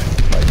quality.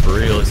 Like for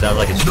real, it sounds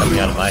like it's coming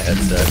out of my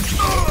headset.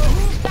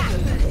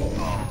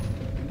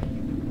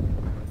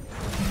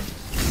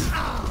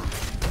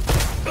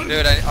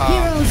 Dude,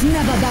 Heroes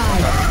never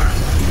die.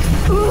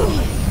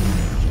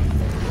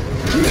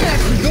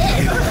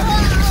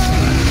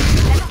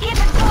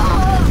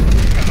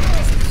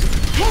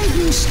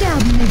 Helden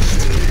sterben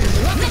nicht.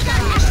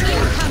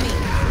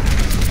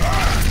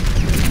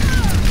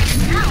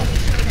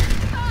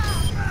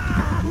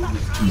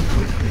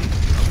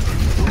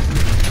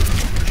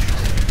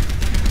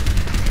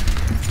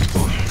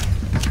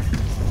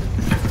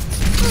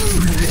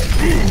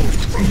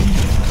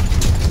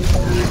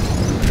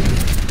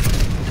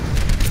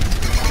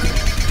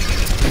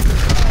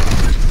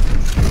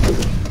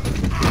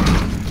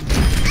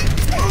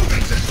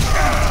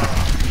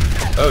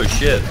 Oh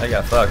shit, I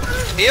got fucked.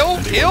 heal,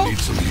 heal. Need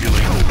some healing.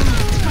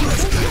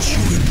 I've got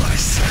you in my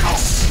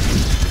sights.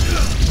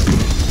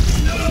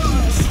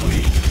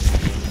 Sweet.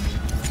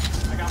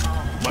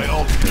 My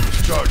ultimate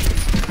is charging.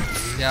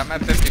 Yeah, I'm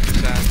at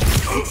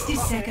 50%. 60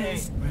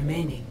 seconds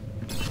remaining.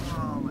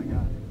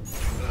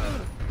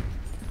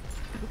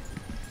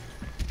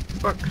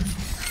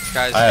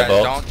 Guys, I have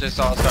ult. don't just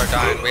all start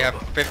dying. We have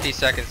 50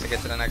 seconds to get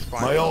to the next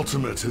point. My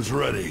ultimate is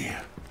ready.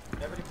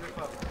 Everybody group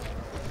up.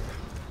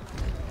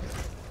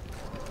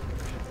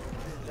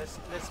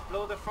 Let's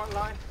blow the front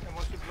line, and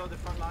once we blow the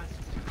front line,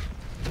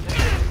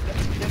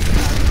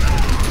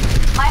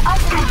 My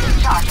ultimate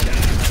is charging.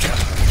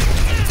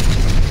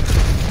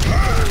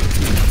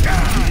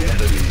 The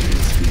enemy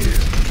is here.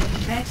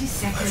 30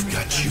 seconds. I've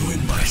got you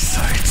in my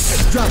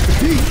sights. Drop the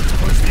beat.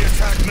 Push the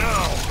attack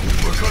now.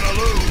 We're gonna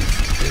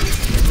lose.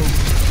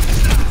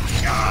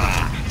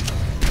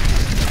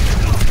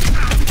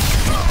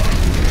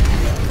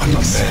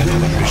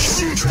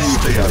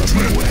 Stay out of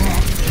my way.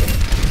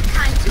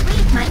 Time to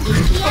read my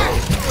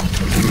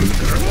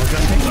EPS.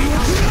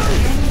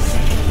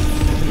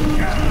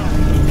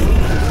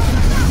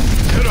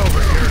 Get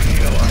over here,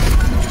 healer.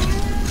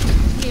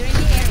 Here in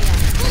the area.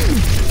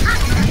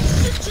 I'm going to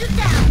shoot you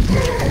down.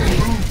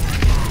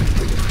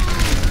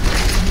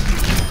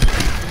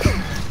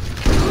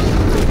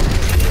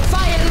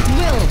 Fire at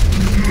will.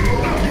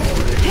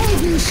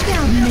 Helden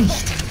sterben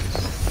nicht.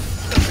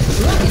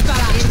 Rocket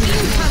barrage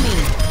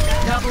incoming.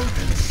 Double.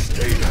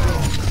 Stay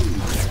down.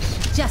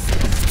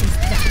 Justice is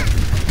done.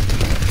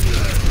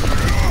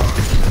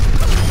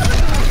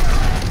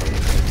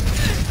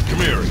 Come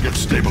here and get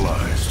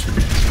stabilized.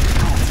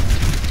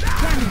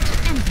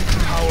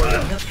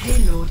 The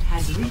payload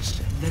has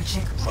reached the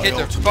checkpoint. Kids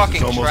are ultimate fucking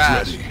is almost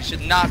trash. ready.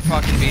 Should not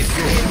fucking be.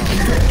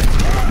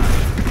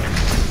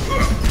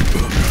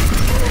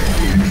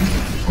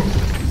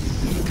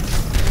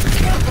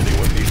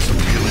 Anyone need some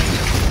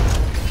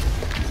healing?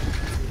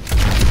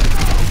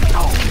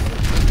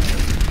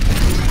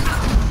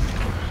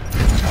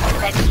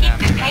 Let's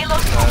keep the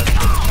payload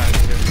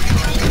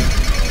moving.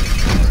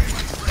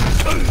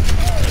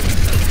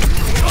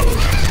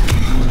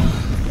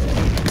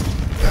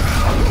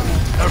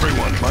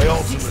 Everyone, my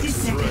ultimate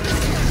is ready.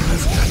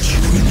 I've got you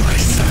in my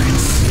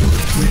sights.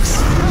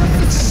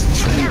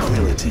 Experience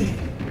tranquility.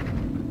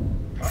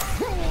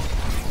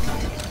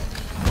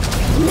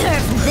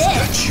 Nerf this!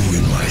 Got you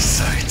in my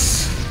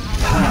sights.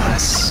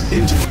 Pass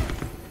into.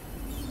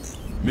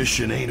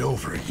 Mission ain't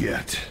over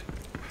yet.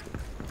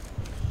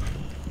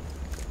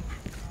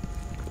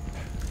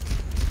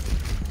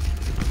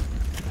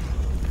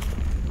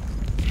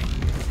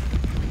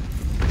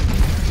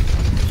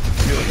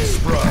 Feeling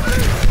spry.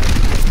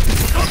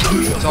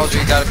 Told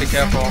you gotta be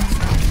careful.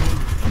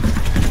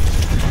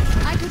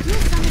 I could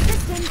use some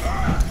assistance.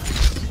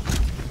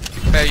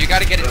 Fair, you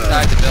gotta get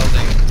inside the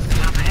building.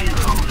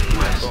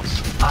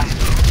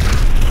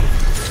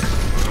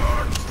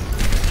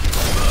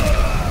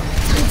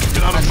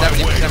 Get out I'm of my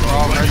 70% way.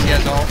 raw. Mercy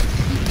has ult.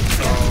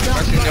 So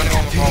Mercy's the only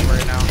one with ult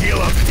right now. Heal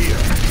up here.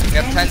 We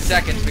have 10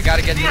 seconds. We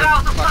gotta get to the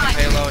fucking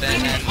payload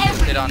and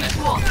hit on it.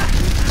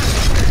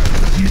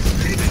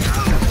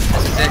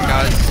 This is it,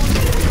 guys.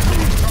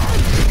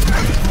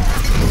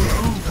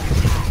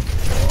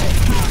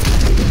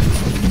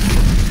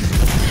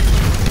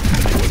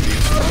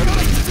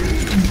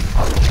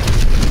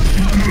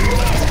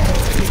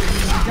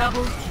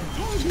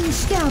 Helden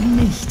sterben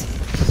nicht.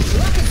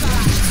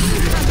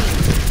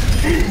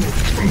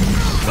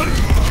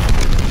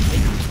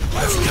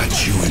 I've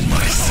got you in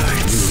my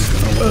sights.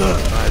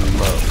 I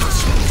love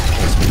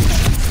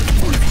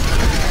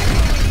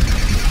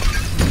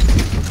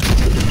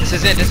This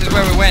is it. This is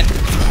where we win.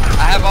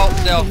 I have ult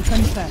still.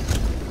 Confirmed.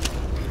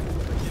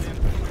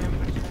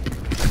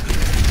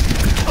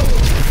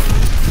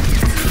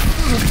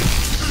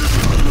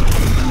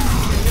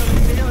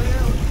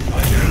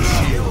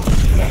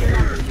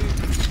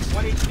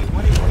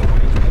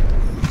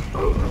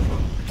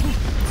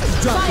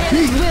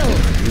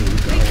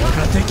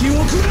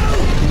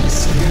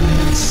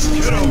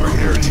 Get over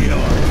here,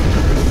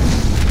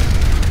 TLR.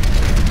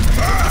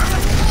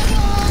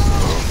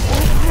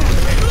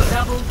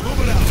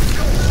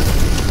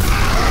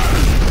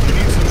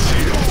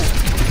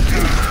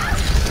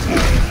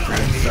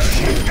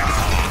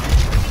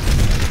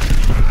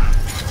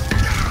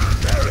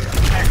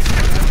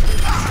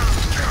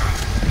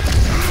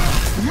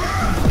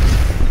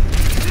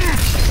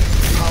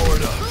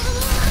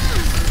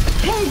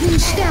 Helden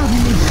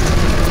sterben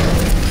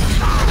nicht.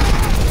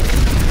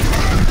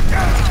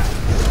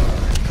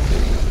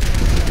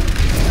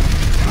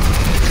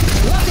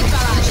 Rocket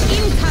barrage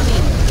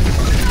incoming.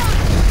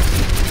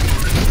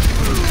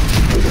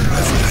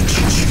 I've got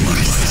you in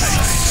my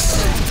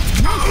sights.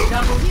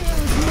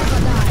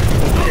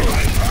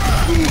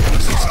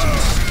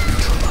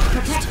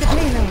 Protect the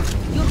payload.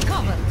 You're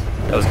covered.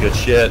 That was good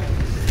shit.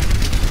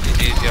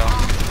 GG's, y'all.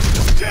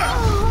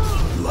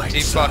 Lights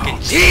G fucking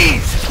out.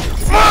 G's!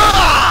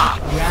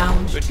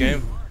 Round Good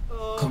game.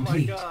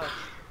 complete.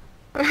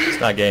 It's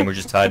not a game, we're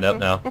just tied up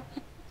now.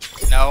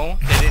 No,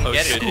 they didn't Oh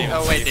get shit, it. you didn't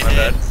Oh wait, they my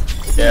did. bad.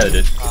 Yeah, they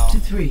did. Oh, To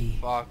 3.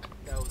 fuck.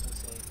 That was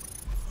insane.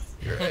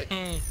 You're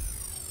right.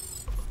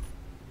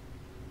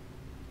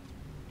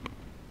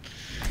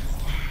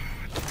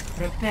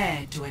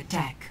 Prepare to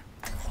attack.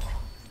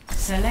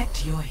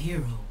 Select your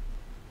hero.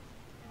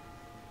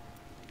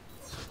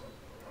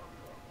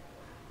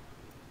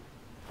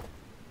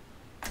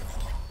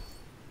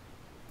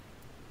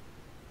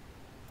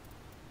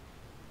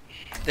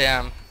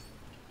 Damn.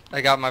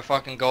 I got my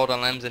fucking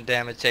golden limbs and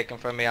damage taken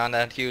from me on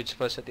that huge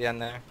push at the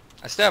end there.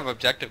 I still have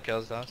objective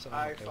kills though, so I'm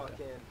I okay with that.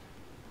 fucking...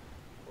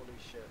 Holy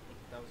shit.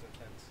 That was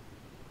intense.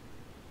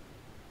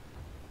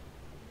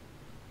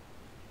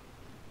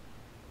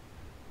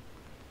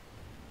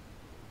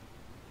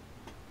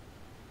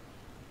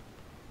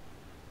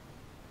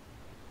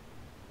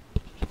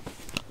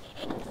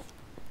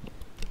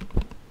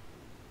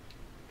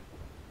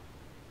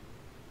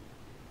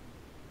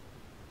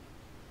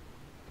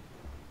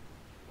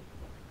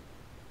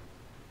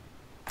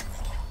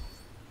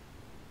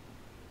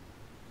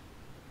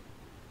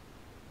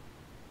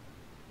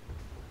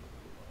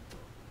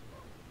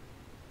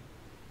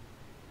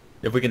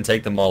 If we can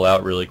take them all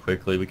out really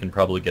quickly, we can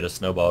probably get a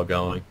snowball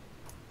going.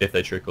 If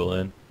they trickle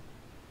in.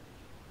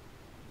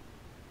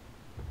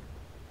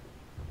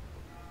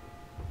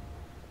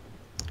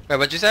 Wait,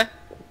 what'd you say?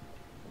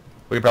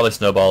 We can probably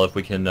snowball if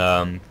we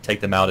can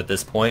take them out at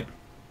this point.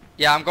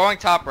 Yeah, I'm going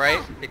top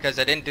right because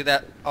I didn't do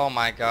that. Oh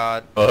my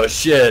god. Oh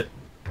shit.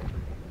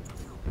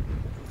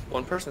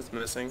 One person's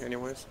missing,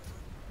 anyways.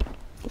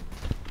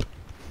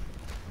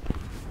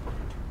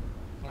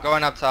 I'm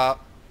going up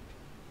top.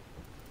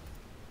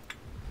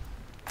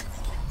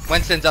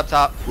 Winston's up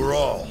top. We're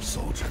all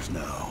soldiers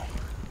now.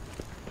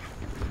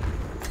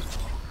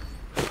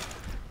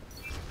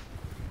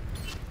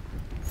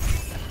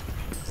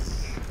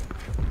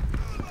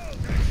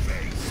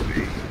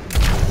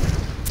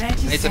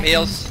 Need some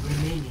heals.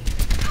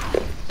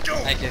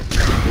 Thank you.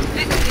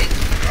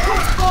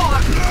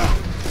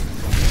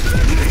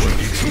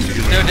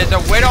 Dude, there's a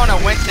Widow and a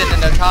Winston in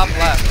the top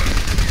left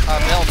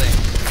building.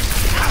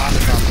 On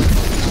the top.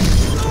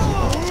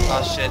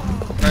 Oh shit.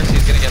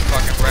 Mercy's gonna get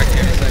fucking wrecked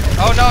here in a second.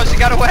 Oh no, she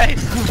got away! 10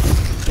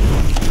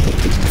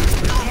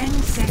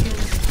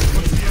 seconds.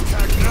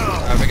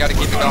 Alright, we gotta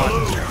keep it going.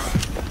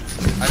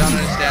 I don't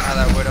understand how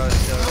that Widow is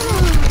still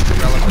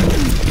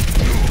relevant.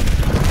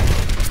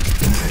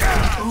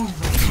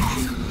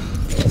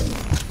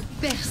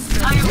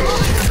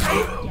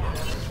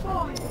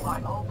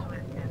 My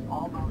ultimate is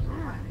almost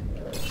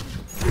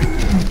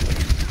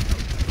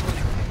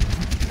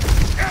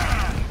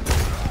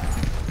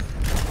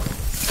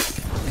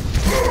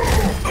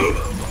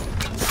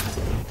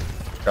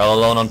You're all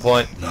alone on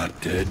point. Not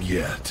dead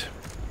yet.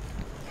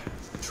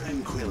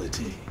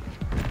 Tranquility.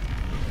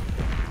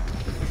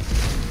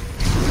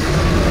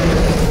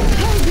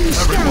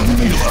 Everyone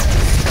heal up.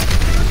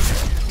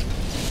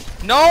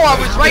 No, I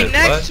was right What?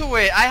 next to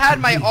it. I had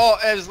my ult.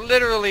 It was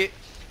literally.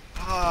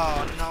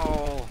 Oh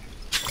no.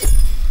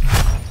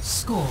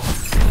 Score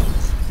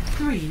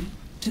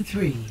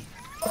 3-3.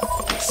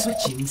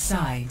 Switching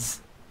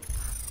sides.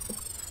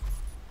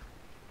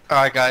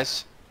 Alright,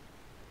 guys.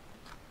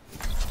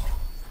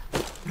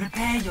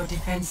 Prepare your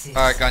defenses.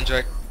 Alright,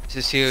 Gundrick. This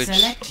is huge.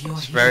 Select your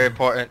It's very hero.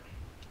 important.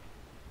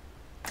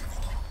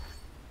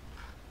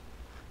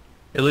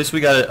 At least we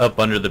got it up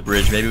under the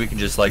bridge. Maybe we can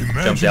just like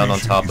jump down on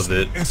top of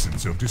it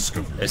Essence of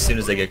discovery. as soon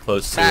as they get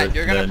close to Pat, it.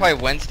 you're gonna then- play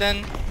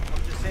Winston?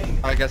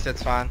 Oh, I guess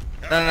that's fine.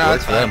 No,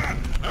 Works it's for fine.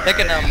 them.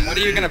 Picking them. What are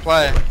you gonna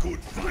play? We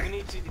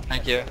need to.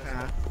 Thank you.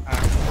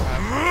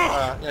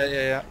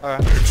 Yeah.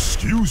 Alright.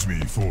 Excuse me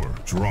for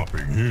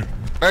dropping in.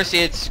 Mercy,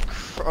 it's.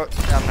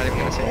 I'm not even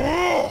gonna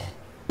say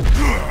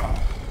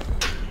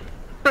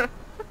it.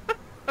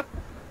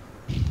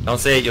 Don't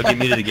say it, you'll get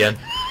muted again.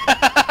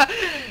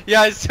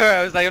 Yeah, I swear.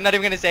 I was like, I'm not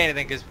even gonna say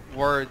anything because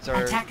words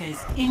are. Attackers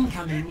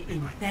incoming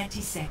in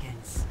 30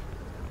 seconds.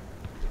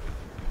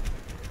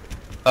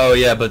 Oh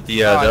yeah, but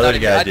the other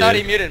guy I thought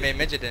he did. muted me.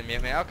 Midget didn't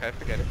mute me. Okay,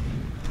 forget it.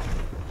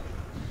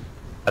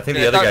 I think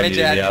Yeah, the I other thought guy Midget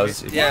muted had me. I me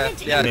was. muted. Yeah,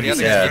 the made other me guy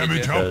sad muted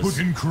Damage you. output because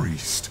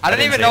increased. I don't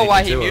didn't even say know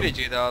why he anything to him. muted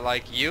you though.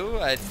 Like you,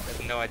 I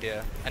have no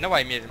idea. I know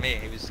why he muted me.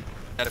 He was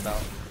mad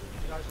about.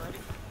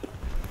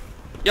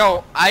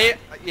 Yo, I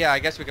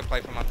guess we can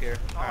play from up here.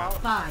 Alright.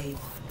 5,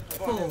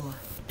 4.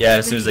 Yeah,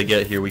 as soon as they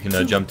get here, we can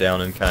jump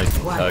down and kind of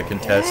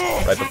contest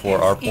right before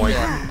our point.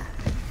 Yeah.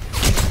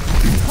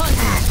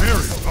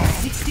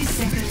 60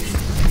 seconds.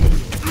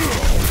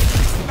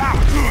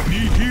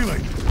 Need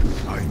healing.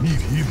 I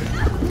need healing.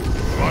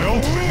 My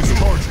ultimate is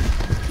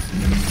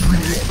charging.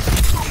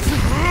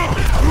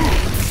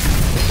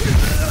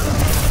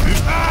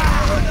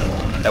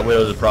 That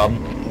Widow's a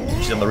problem.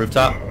 She's on the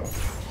rooftop.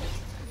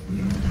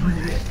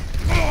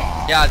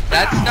 Yeah,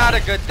 that's not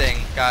a good thing,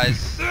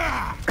 guys.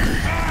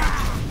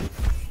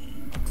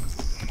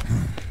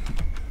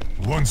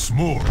 Once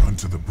more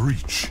unto the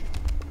breach.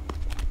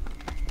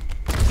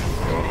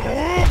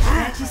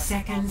 30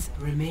 seconds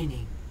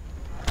remaining.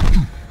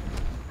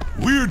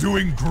 We're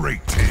doing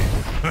great, team.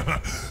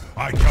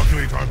 I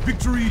calculate our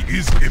victory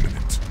is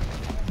imminent.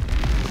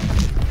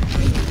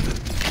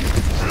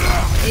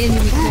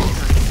 Enemy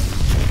contact.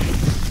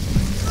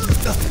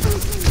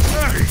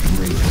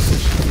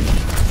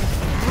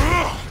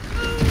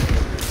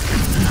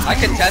 I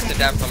contested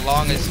that for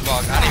long as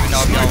fuck. I don't even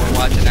know if y'all were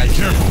watching that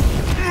shit.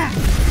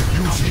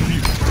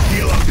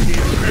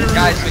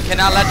 Guys, we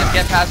cannot let them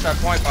get past our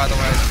point, by the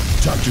way.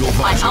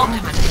 My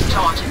ultimate is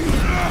charging.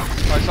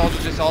 Our soldier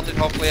just ulted.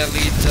 Hopefully it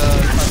leads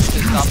us to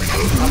stopping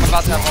it. I'm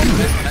about to have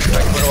ultimate.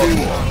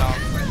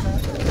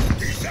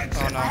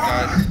 Oh no,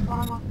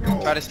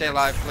 guys. Try to stay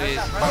alive, please.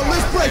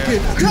 Let's break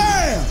it.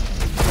 Damn!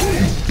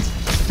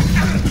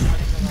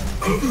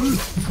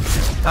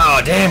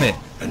 Oh damn it!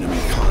 Enemy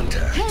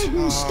contact.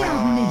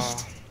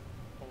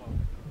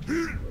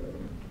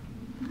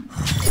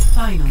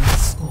 Final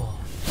score.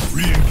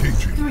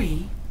 Re-engaging.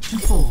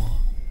 3-4.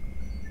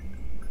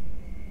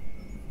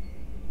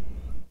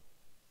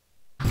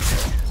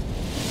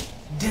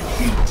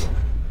 Defeat.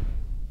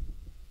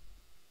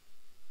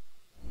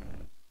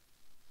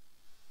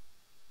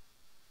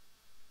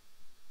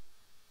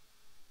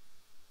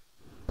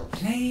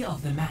 Play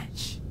of the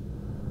match.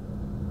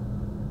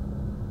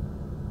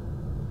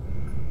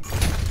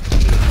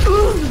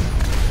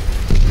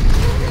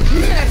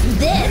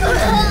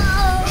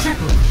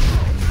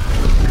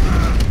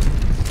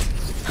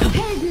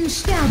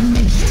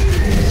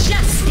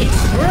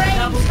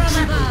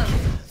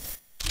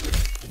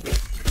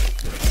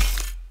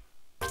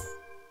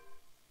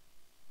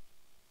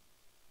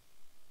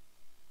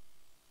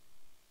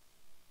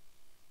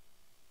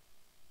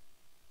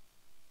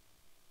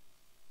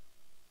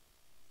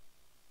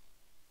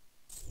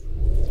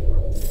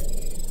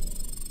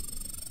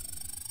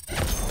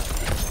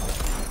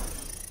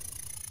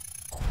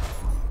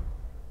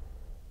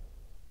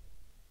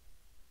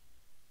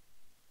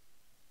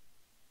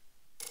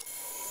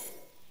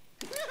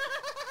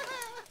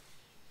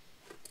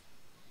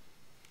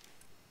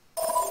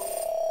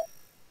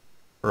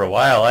 For a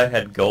while, I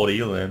had gold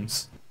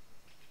elims.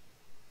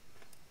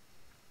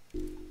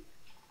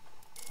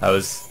 I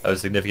was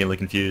significantly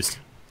confused.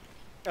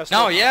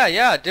 No,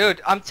 yeah,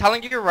 dude. I'm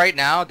telling you right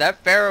now,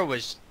 that Pharaoh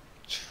was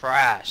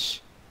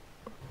trash.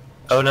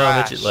 Oh no,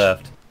 Trash. Midget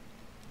left.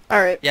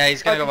 Alright. Yeah,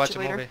 he's gonna go I'll watch catch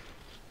a you later.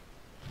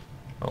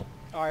 movie.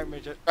 Alright,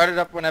 Midget. Start it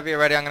up whenever you're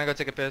ready. I'm gonna go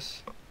take a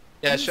piss.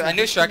 Yeah, I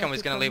knew Shreken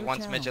was gonna leave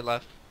once Midget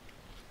left.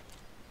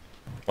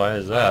 Why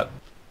is that?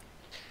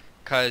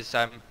 Cause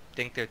I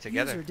think they're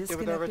together.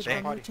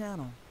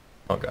 Channel.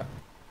 Okay.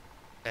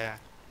 Yeah.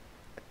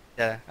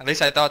 Yeah, at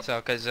least I thought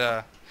so, cause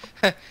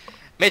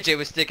Midget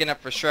was sticking up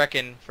for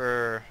Shreken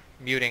for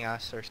muting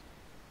us or.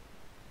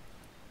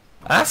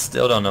 I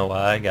still don't know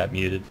why I got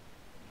muted.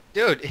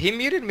 Dude, he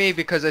muted me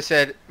because I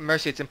said,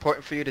 Mercy, it's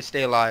important for you to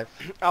stay alive.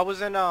 I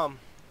was in I'm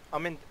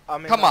in.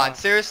 Come on,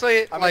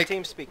 seriously? I'm Like,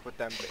 in TeamSpeak with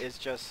them. It's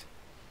just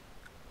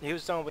he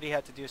was doing what he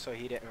had to do, so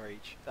he didn't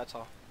reach. That's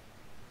all.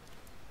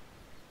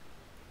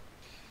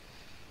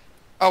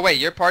 oh wait,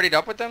 you're partied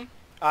up with them?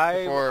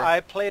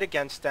 I played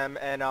against them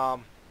and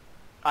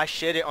I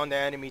shitted on the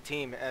enemy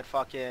team and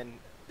fucking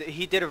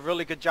he did a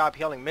really good job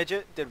healing.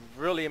 Midget did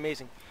really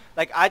amazing.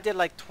 Like I did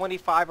like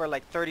 25 or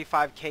like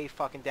 35k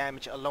fucking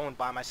damage alone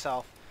by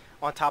myself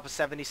on top of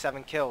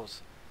 77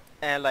 kills.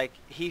 And like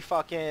he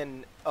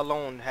fucking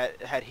alone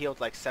had healed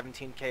like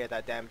 17k of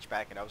that damage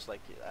back, and I was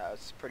like, yeah,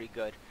 that's pretty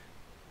good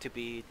to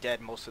be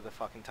dead most of the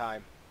fucking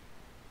time.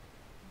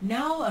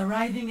 Now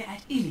arriving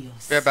at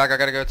Ilios. Be right back, I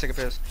gotta go take a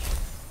piss.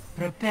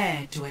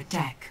 Prepare to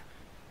attack.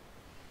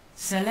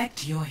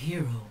 Select your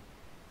hero.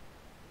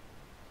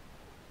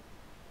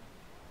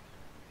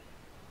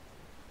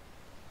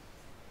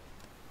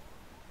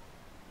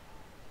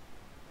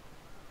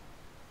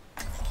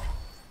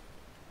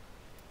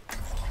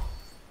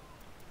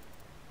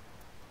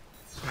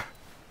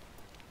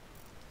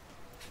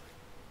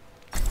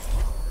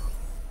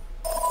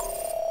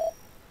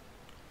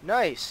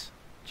 Nice,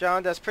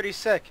 John. That's pretty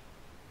sick.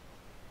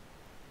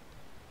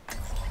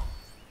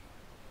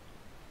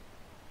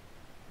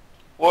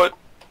 What?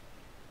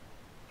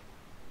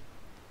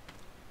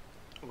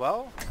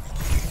 Well,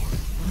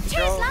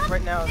 Joe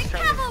right now is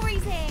currently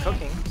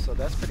cooking, so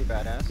that's pretty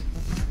badass.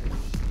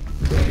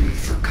 Ready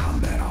for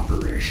combat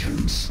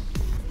operations.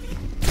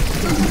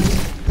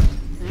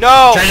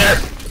 No!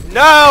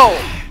 No!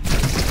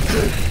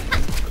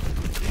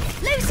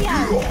 Lucio,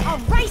 I'll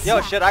race Yo,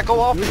 ya. should I go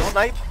off and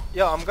snipe?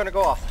 Yo, I'm gonna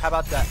go off. How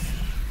about that?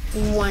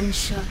 One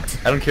shot.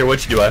 I don't care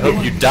what you do. I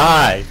hope you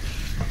die,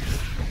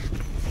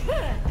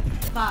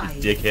 5,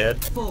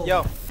 dickhead. 4,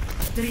 Yo.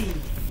 3,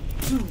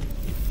 2,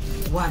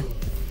 1.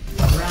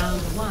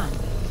 Round 1.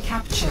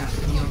 Capture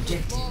the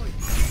objective.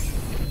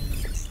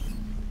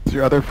 Is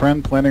your other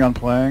friend planning on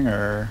playing,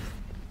 or?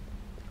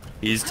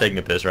 He's taking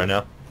a piss right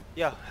now.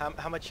 Yo,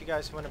 how much you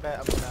guys want to bet?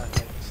 I'm gonna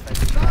like,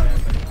 snipe everybody.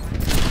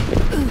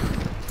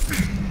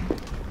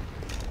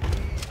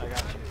 I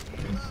got you.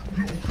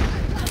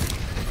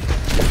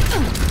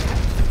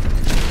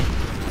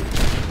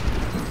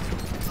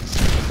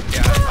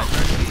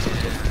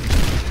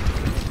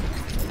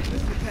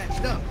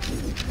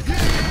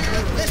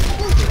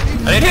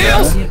 I need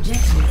heals! The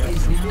objective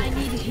is now. I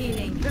need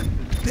healing.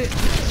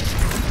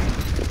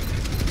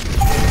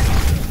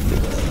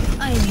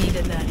 I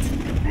needed that.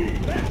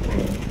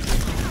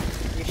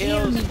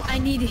 Heal me. I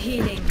need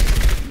healing.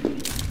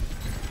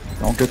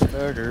 Don't get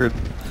staggered.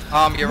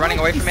 You're running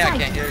away from me. I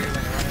can't hear you when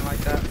you're running like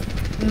that.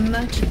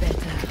 Much better.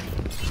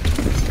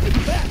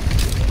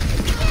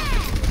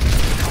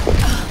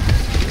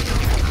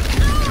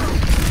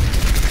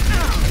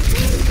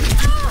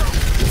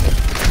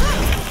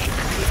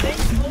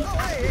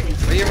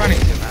 Where are you running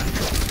to, man?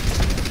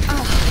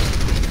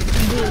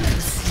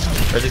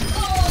 Where's it?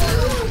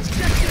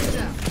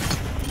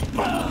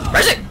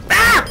 Where's it?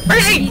 Ah!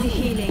 Where's I he? need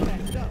healing.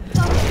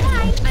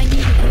 I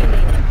need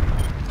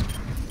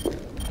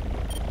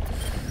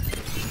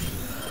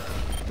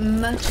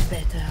healing. Much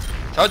better.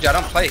 Told you I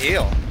don't play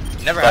heal.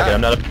 Never Fuck it,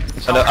 have.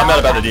 I'm not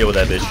about to deal with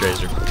that bitch,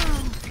 Tracer.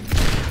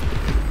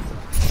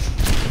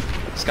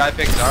 This guy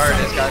picked Zard,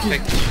 this guy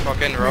picked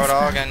fucking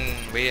Roadhog, and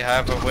we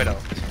have a Widow.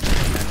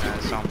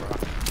 And Sombra.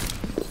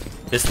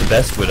 It's the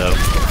best Widow.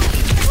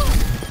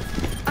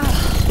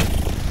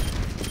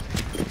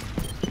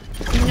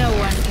 No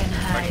one can If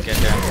I hide. can get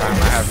there in time,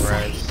 I have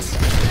res.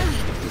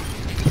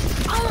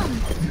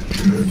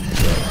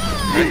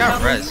 I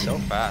got res so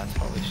fast,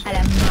 holy shit.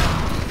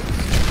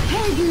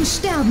 Helden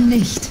sterben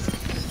nicht.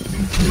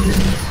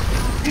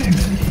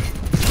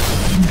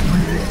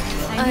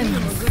 I'm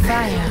on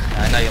fire.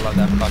 I know you love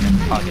that fucking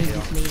pocket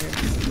heal.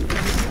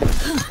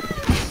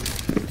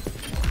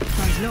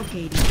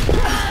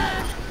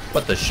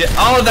 What the shit?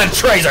 Oh, that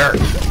Tracer!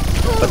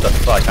 What the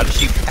fuck?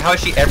 How is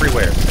she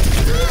everywhere?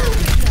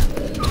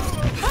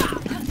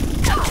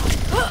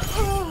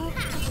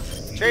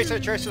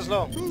 Tracer's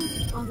low.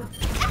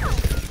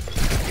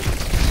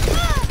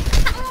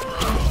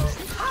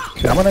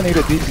 Okay, I'm gonna need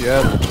a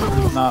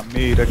DPS, not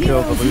me, to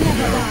kill the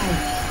Lucio.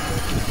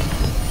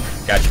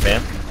 Gotcha,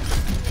 fam.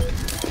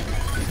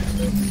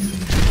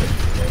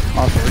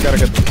 Also, we gotta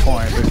get the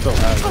point. They still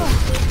have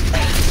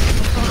it.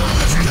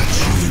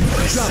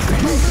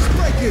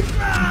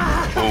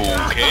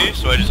 Okay,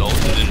 so I just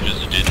ulted and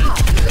just didn't.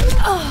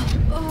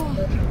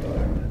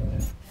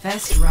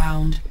 First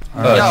round.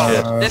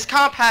 Yo, this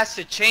comp has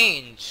to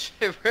change.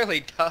 It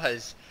really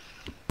does.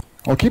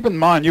 Well, keep in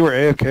mind, you were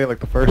AFK like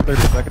the first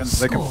 30 seconds.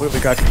 They completely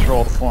got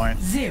control of the point.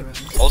 0.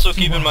 Also,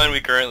 keep in mind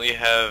we currently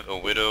have a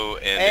Widow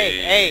and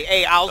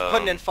Hey, I was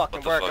putting in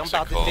fucking work. I'm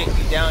about to take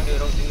you down,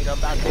 dude. I'm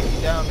about to take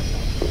you down.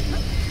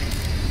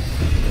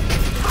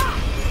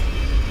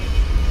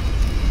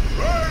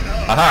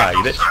 Aha,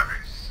 you bitch.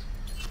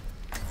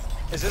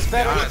 Is this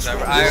better?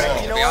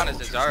 To be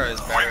honest, Zara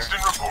is better.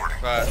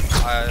 But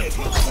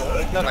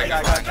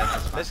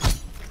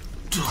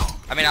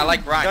I mean, I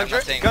like Brian. I'm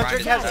not saying Brian Gundrick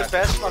is has the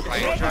best fucking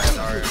playing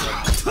Zara.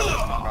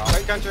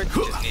 Right, Gundrick?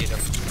 Just need him.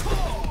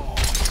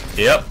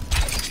 Yep.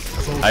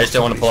 I just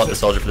don't want to pull out the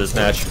soldier for this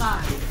match.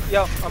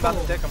 Yo, I'm about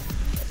to dick him.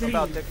 I'm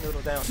about to dick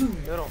Noodle down.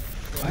 Noodle.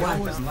 I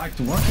always liked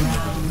working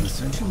with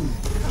them.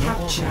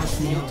 Capture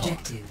the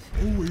objective.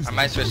 I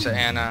might switch to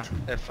Anna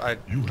if I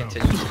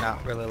continue to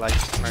not really like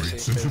Mercy,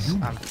 because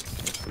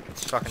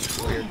it's fucking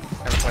weird.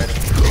 Never played it.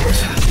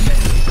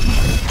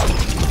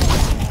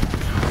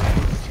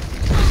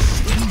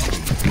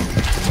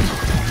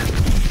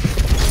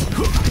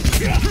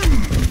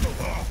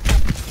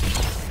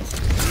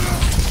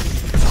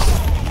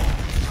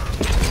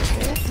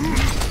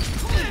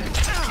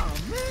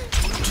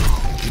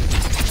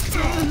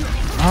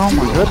 Oh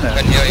my goodness.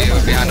 Couldn't heal you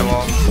behind the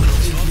wall.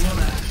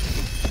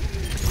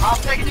 I'm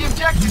taking the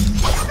objective.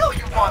 You know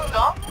you want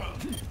some.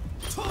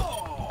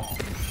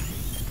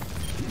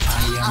 I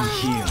am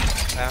here.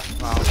 Yeah,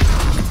 well.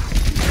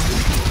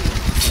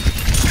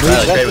 We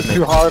invested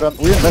too hard on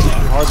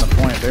the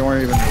point. They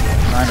weren't even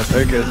trying to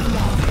take it.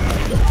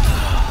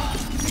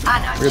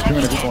 We had too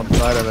many people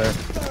inside of there.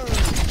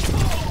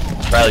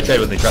 Riley, trade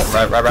with me.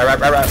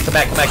 Right. Come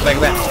back.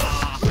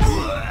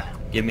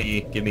 Give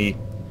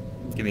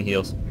me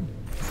heals.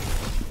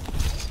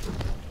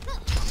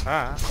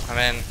 I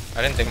mean,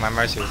 I didn't think my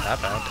Mercy was that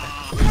bad.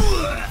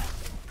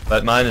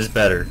 But mine is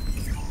better.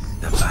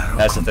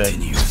 That's the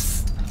thing.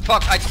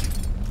 Fuck,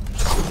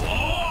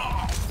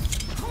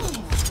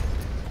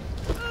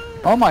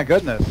 Oh my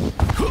goodness.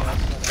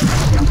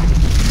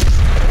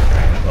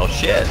 Well,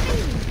 shit.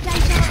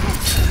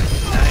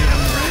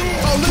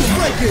 Oh, let's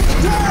break it!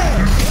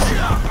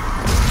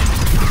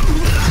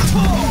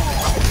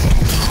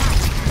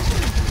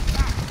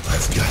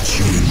 I've got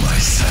you in my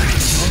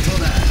sights.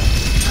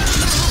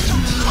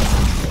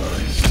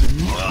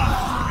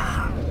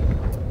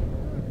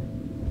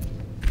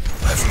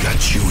 I've got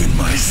you in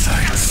my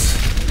sights.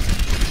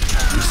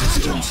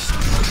 Resistance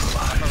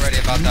neutralized. I'm already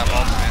about that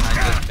ult, man. I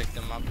just picked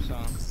him up, so.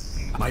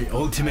 My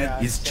ultimate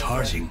is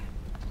charging.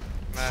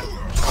 Man,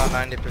 about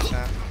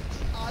 90%.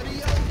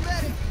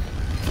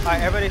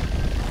 Alright, everybody,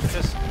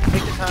 just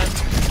take your time.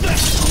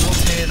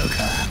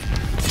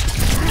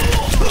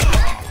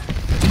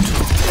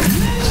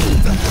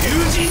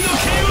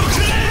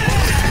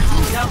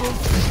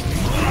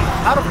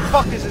 How the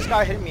fuck is this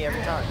guy hitting me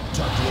every time?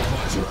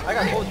 I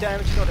got full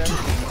damage, killed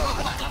everything.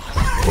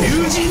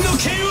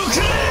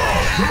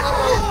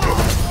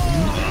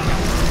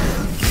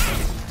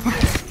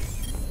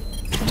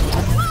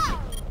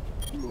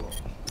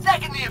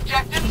 Taking the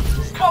objective.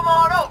 Come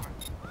on over.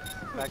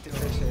 Back to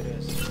fish it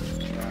is.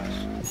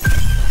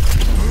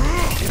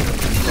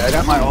 Yeah, I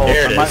got my ult. I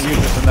might use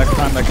it the next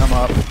time they come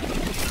up.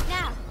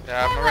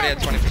 Yeah, I'm already at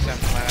 20%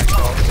 for my next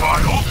ult, so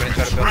I'm gonna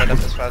try to build that up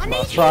as fast as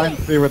possible. Try and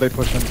see where they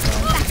push in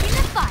from.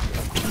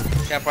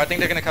 Yeah, but I think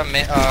they're gonna come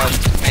main.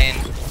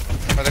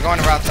 Or they're going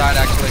to right side,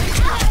 actually.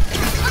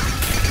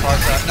 Far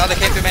side. No, they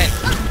came through main.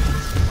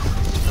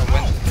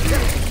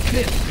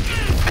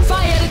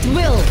 Fire at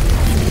will.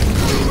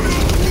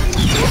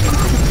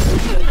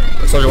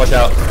 Soldier, watch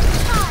out.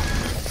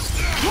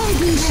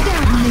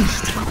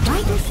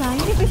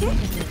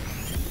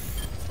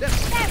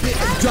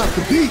 Drop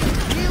the beat!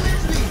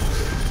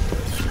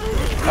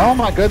 Oh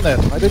my goodness,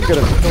 I didn't get a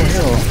single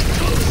heal.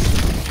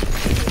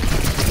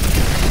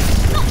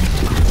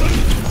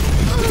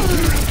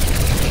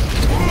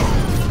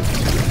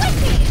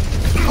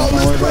 On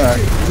my way back.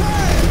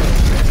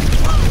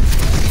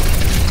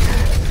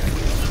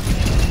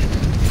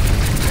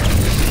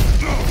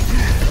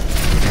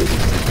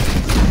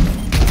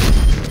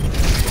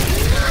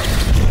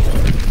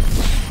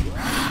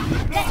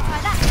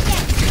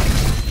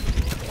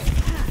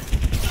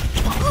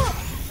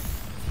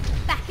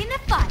 Back in the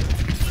fight.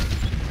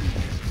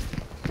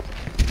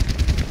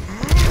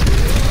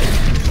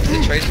 The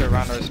tracer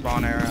around our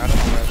spawn area. I don't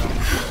know where though.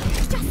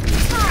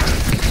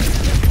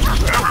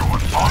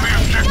 Everyone, on the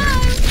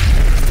objective.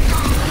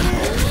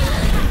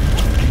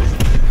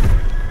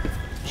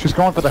 She's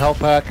going for the health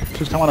pack.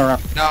 She's coming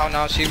around.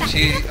 No, she went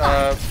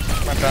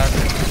back.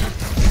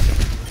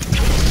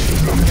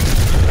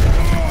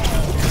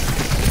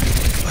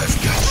 I've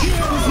got you.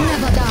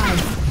 Never die.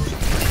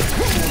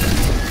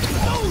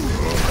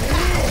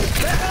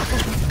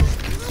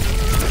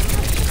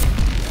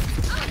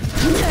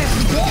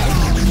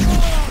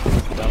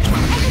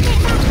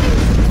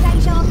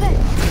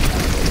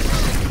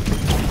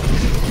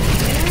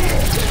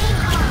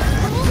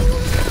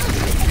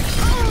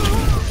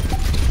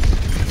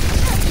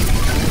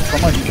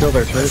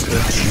 kill their tracer.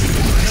 That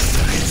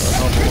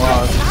helps a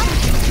lot.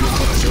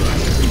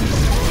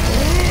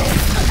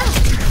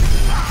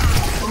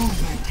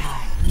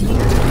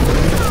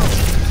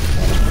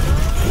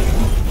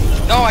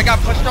 No, I got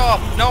pushed off.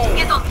 No.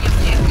 Get on the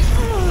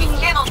objective. We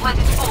cannot let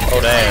it fall.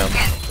 Oh damn.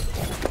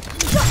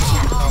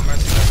 Oh,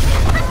 mercy.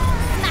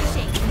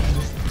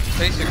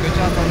 Tracer, good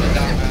job on the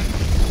down, man.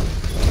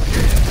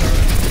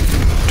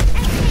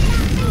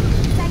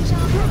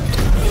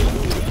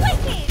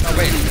 Oh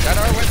wait, is that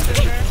our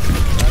Winston there?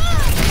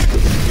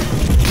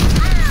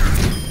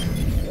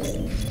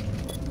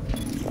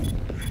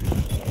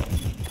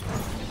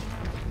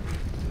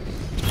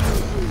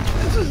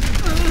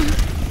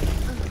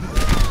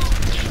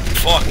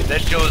 Fuck,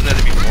 that shows that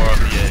to be more off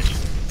the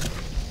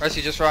edge.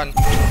 Mercy, just run.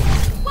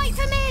 Wait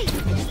for me!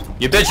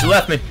 You bitch, you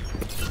left me.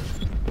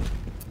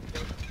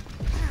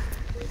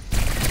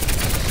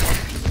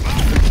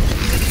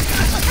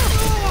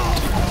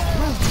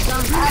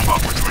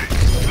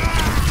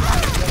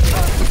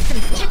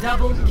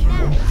 Double kill.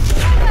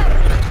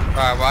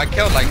 Alright, well I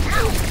killed like,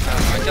 I don't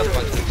know, I killed a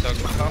bunch of them, so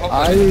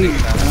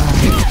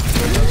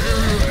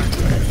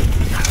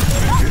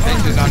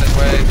Tracer's on his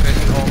way,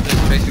 Tracer's ulted,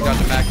 Tracer got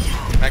the max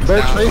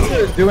Their down. tracer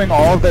is doing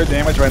all of their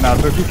damage right now,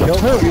 so if you kill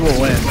her, we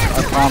will win.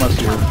 I promise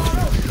you.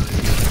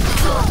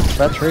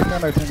 That tracer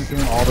on their team is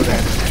doing all the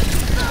damage.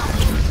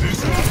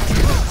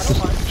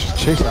 Just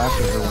chase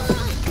after her.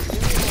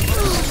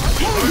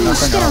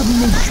 Nothing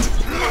else.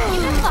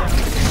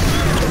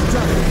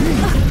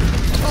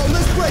 Oh,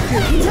 let's break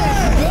it!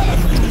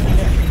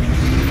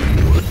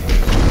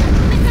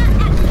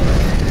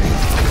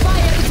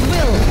 Fire at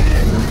will.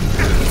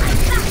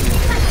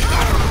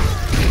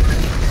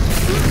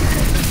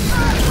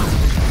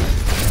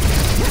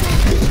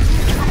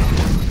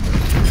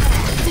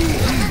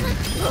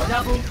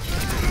 Double.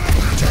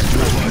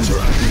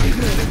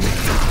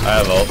 I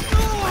have ult.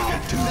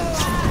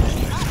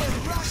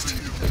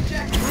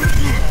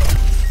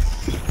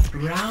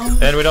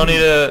 Round And we don't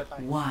need a...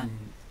 1.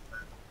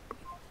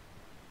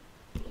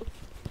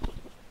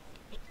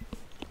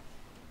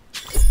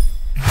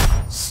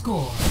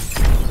 Score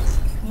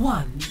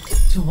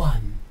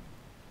 1-1.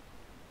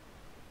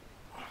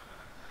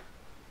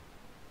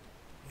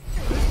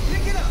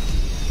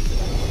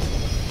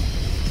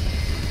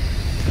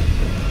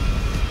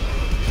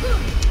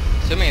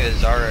 Assuming the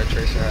Zarya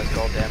Tracer has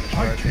gold damage I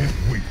card. can't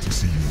wait to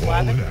see you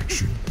all in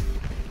action.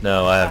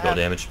 No, I have no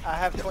damage. I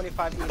have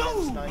 25 demons,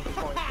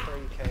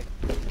 9.3k.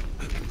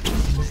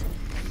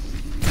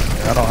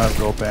 Yeah, I don't have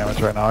gold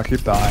damage right now, I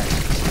keep dying.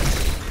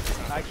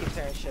 I keep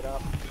tearing shit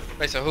up.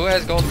 Wait, so who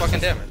has gold fucking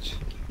damage?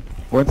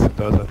 Winston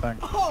does, I think.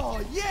 Oh,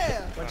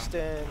 yeah!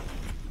 Winston.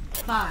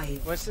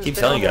 5, Winston's Keep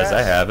been telling you on guys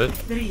I grass. have it.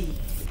 3,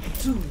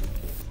 2,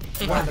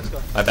 Alright, let's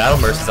go. My battle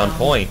mercy's on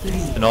point.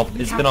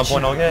 It's been on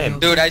point all game.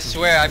 Dude, I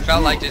swear, I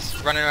felt like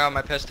just running around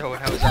with my pistol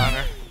when I was on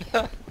her.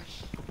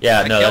 Yeah,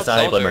 I no, that's killed not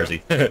how you play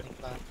Soldier. mercy.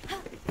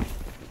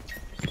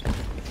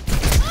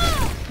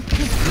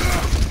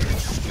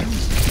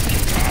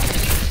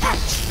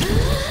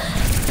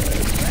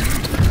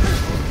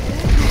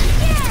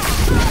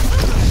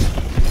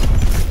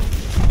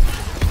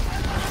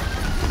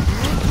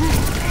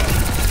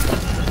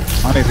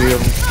 I need heal.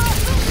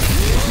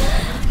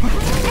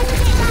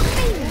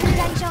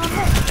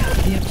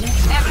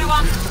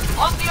 Everyone,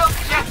 on the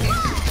objective.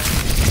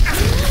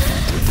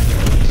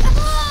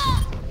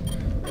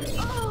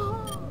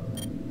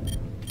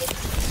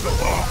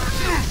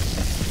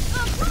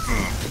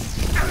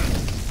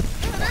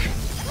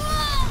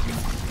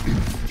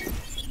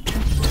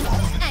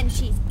 And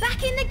she's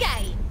back in the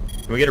game.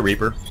 Can we get a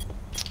Reaper?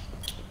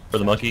 For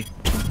the monkey?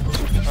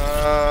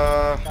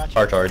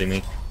 Arch already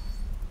me.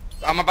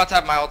 I'm about to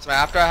have my ultimate.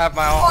 After I have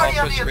my ult, Party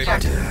I'll on switch the to Reaper.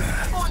 objective.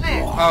 Who's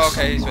there? Oh,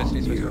 okay, he switched.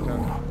 Okay.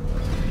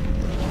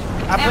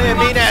 I play a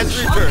Everyone, mean ass on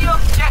the Reaper.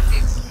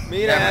 objective.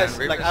 Mean Yeah, man, ass,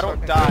 like Reaper's I don't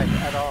fucking die good.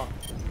 at all.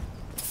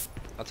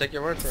 I'll take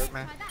your word for it,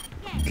 man.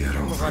 Get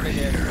I'm over running in.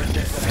 here. for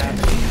shit that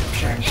happens.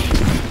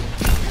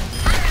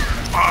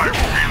 I'm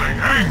feeling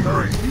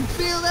angry. You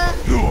feel that?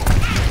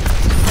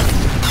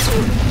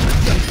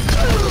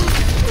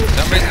 For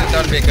some reason, I thought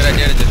it'd be a good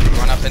idea to just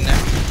run up in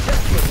there.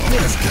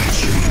 Let's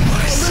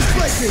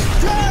break it!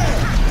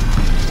 Yeah!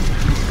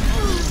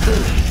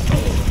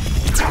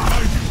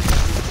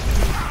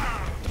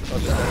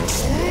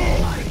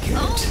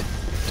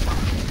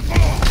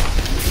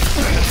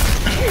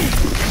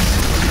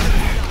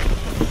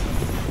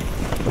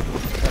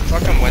 That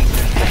fucking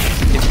Winston.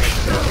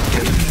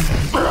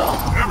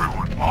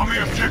 Everyone, on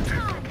the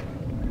objective.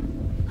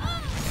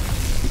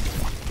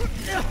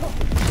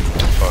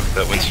 Fuck,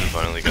 that Winston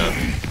finally got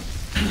me.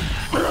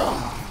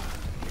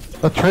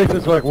 The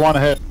tracer's like one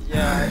hit.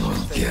 Yeah, it's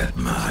just Get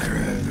my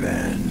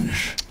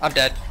revenge. I'm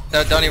dead.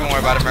 No, don't even worry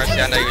about it, Mercy.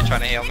 I know you were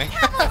trying to heal me.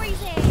 Cavalry's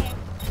here.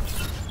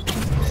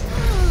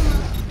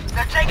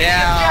 They're taking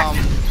Yeah, the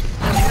objective.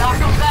 Knock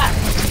them back.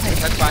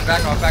 That's fine.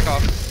 Back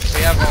off.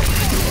 We have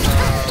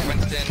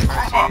Winston,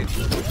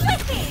 Mercy.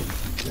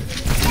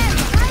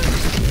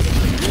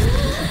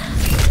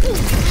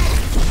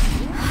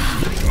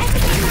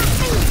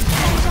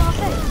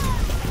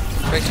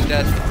 Tracer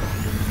dead.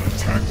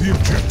 Attack the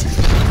objective.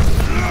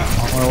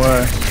 On my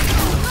way.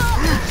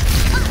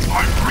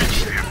 I've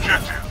reached the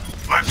objective.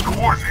 Let's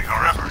coordinate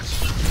our efforts.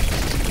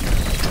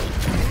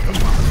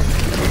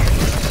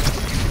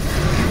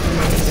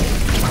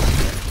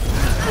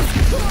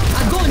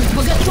 Огонь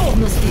по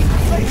готовности.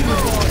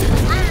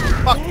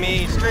 Fuck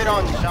me, straight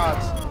on the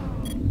shots.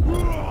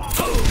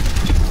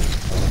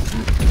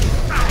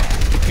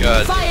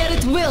 God. Fire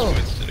at will.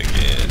 Winston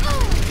again.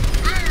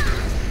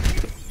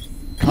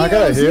 Can I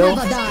get a heal?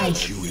 Never die.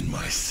 You in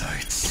my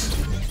sights.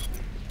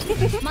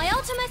 My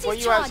ultimate Where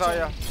is you at,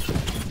 charging. Zarya?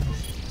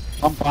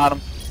 I'm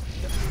bottom.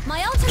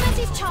 My ultimate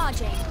is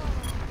charging.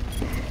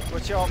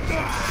 What's your ultimate?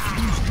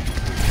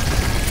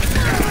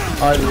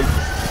 Alright, dude.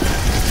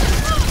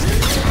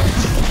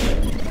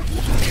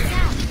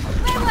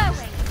 Where were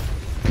we?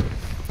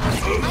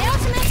 My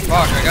ultimate is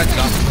Fuck, I got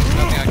jumped.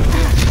 Nothing I can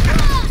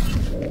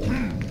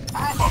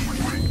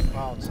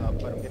Wow, what's up?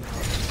 But I'm getting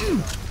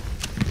do.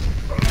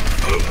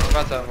 I'm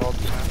about to have ult,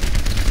 man.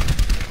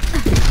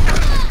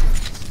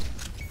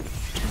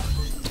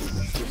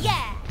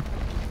 yeah.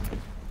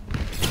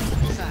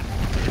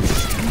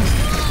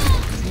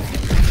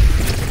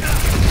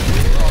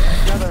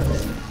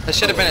 That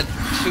should have been a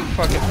 2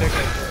 fucking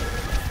picket.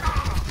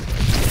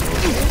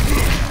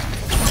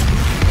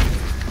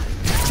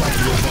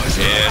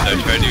 And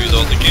I tried to use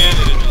ult again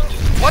and it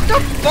just... What the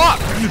fuck?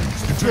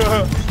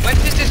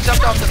 Winston just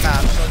jumped off the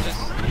map, so just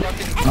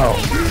fucking... Oh.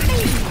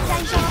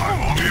 I'm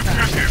on the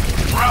objective.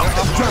 Round.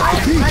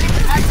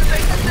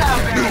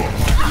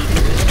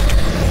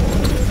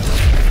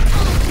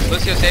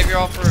 Lucio, save your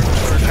ult for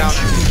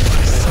counter.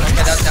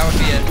 Okay, that would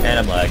be it. And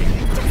I'm lagging.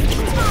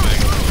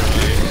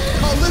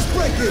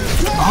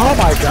 Oh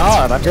my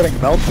god, I'm getting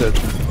melted.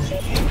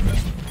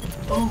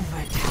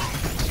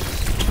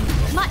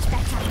 Much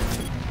better.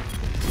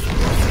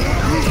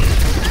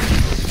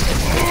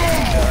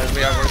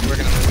 We're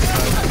gonna move.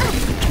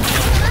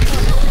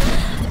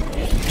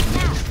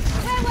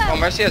 Oh,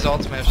 Mercy has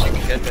ultimate if she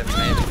can get that,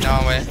 maybe.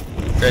 No, wait.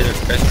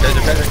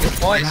 Tracer, good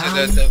point.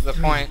 Tracer, the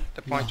point,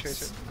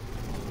 Tracer.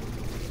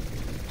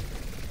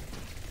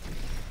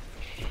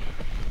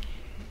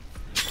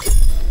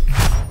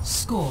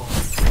 Score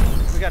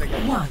We gotta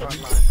get more 1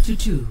 front line. to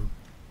 2.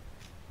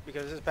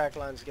 Because this back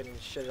line's getting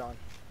shit on.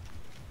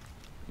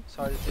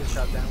 Sorry to do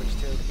shot damage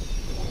too.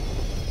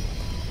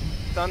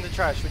 Thunder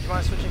Trash, would you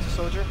mind switching to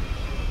Soldier?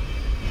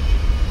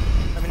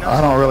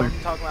 I don't really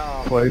talking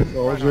about, play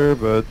Soldier,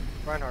 but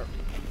Reinhardt.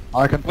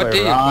 I can What do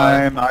play you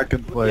Ryan, I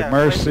can play Yeah,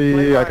 Mercy,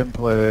 play I Ryan. can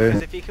play...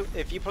 Because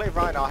if you play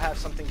Ryan, I'll have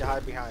something to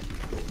hide behind.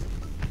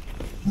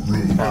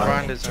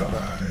 Ryan is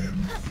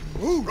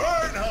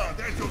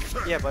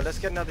Yeah, but let's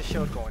get another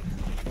shield going.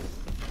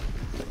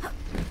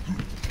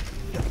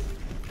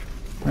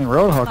 I mean,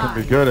 Roadhog can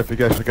be good if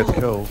he actually gets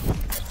killed.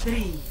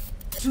 3,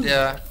 2,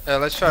 Yeah,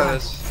 let's try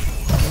this.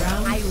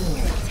 round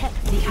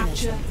 4.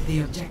 Capture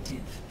the objective.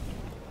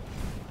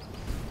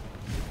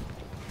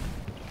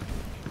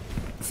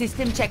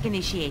 System check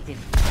initiated.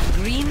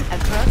 Green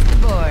across the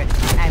board.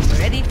 I'm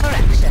ready for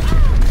action.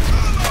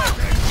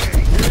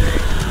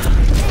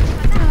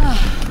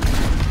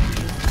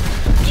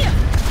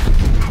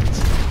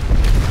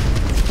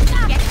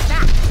 Get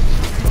back.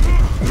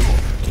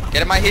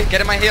 Get in my heel,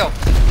 get in my heel.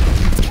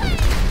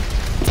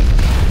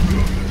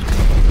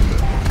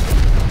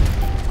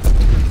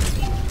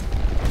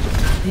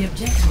 The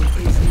objective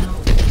is now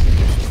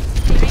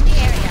Clearing the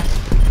area.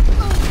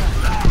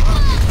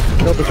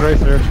 Kill the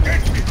Tracer.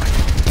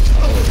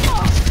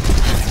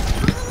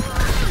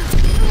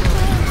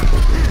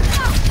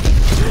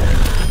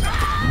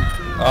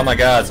 Oh my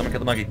god, someone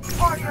killed the monkey.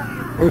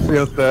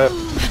 Lucio's dead.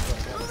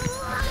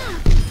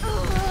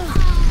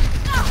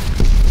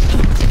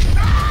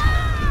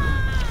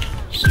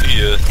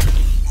 See ya.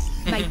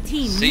 My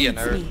team See ya,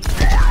 needs nerd. me.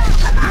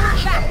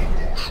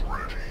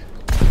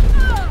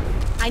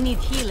 I need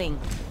healing.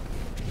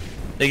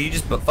 Like, you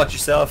just fucked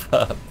yourself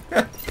up.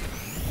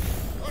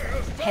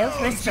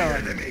 Health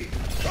restored.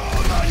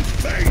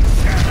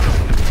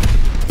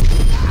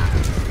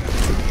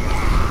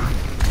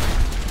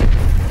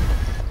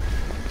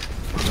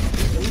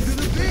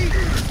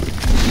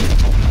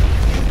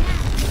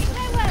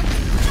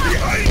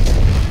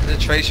 The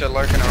Tracer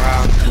lurking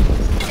around.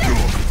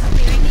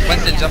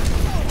 Winston jump.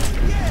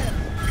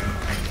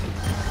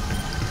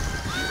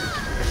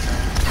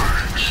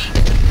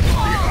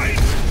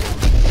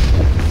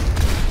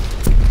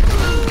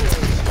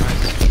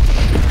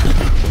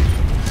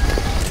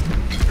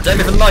 Protect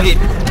me from the monkey.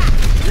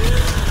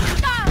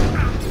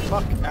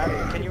 Fuck,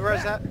 Abby, can you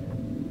res that?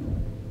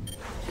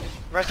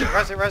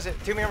 Res it.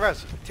 2 minute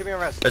res. 2 minute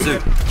res. That's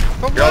it.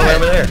 But You're all the way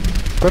over what? there.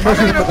 The I'm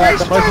Mercy's in the gonna back,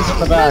 waste the Mercy's in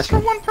the back. for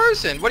one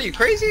person. What are you,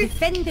 crazy?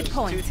 Defend the 2,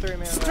 point. 3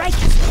 minute Strike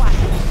res. is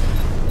quiet.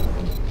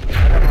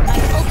 My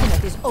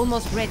ultimate is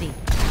almost ready.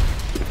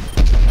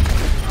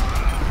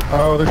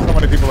 Oh, there's so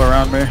many people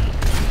around me.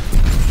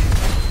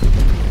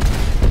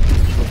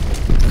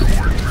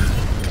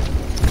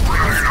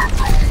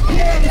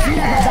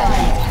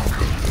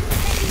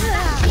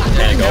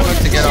 Can't go.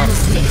 To get off.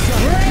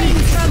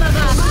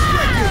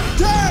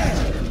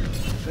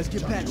 Let's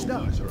get patched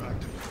up.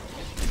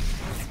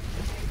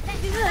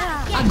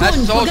 That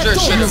soldier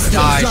should have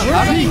died.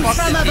 How the fuck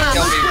did he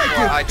kill me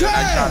before I did?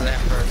 I shot at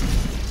him first.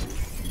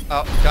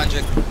 Oh,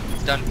 Gunjik.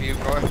 It's done for you,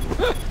 bro.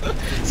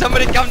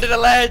 Somebody come to the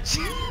ledge!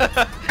 Come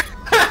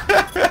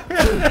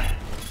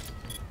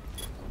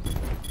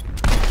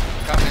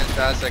in as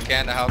fast as I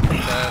can to help the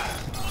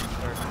test.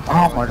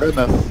 Oh my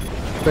goodness.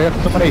 They have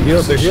so many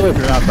heals, their healers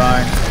are not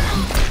dying.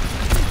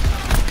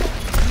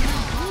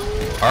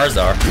 Ours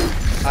are.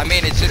 I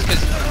mean, it's just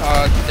because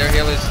their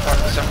healers are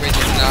for some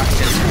reason not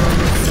getting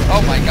broken.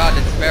 Oh my god,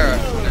 it's Farrah.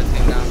 I'm gonna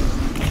see now.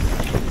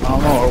 I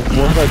don't know,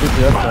 what did I do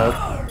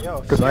yesterday? Yo,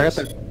 Because I got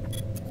the...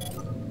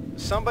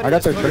 somebody I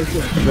got their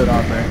tracer shit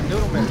on me.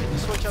 Noodleman, can you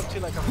switch up to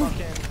like a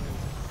fucking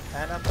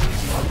Anna,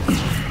 please?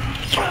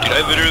 Dude,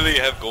 I literally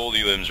have gold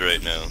elims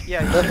right now.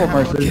 Yeah, you Careful,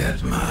 Mercy.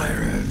 Get my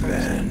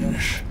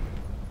revenge.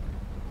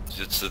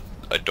 It's that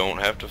I don't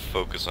have to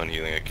focus on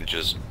healing, I can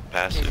just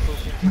pass it.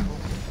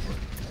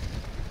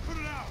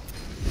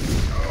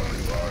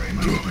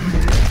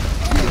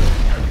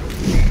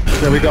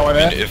 Are we going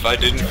in? If I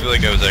didn't feel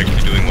like I was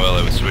actually doing well,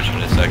 I would switch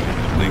in a second.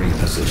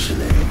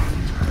 Repositioning.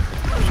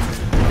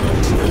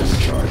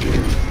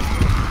 Charging.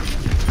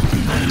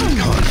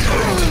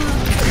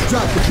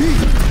 Drop the beat.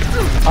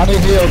 I need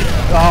heals.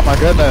 Oh my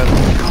goodness.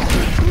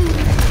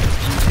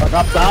 Like,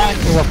 I'm dying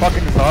to a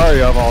fucking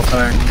Zarya of all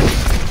things.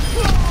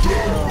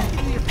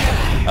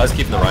 I was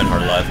keeping the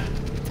Reinhardt alive.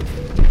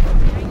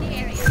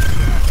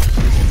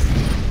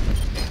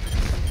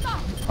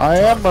 I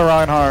am the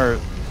Reinhardt.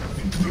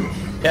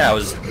 Yeah, I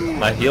was.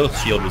 My heal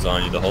shield was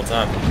on you the whole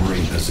time.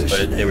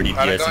 But they were Alright,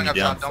 I'm DPSing going you up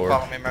down top. Don't before.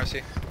 follow me,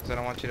 Mercy. Because I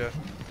don't want you to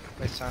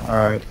waste time.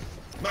 Alright.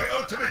 My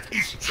ultimate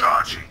is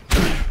charging.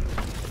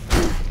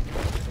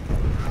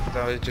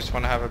 So I just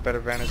want to have a better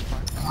vantage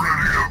point.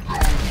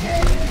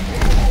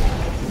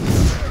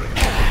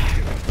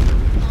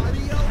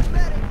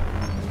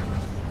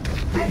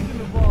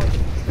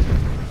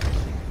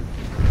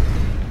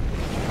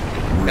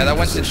 Yeah, that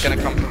one's just gonna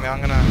come from me.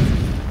 I'm gonna...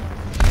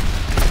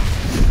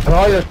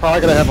 Zarya's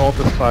probably gonna have ult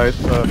this fight,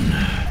 so...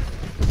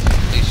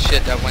 Holy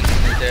shit, that one's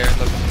right there.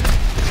 Look.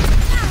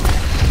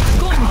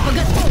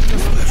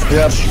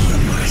 Yep.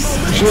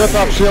 Shields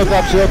up, shields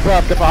up, shields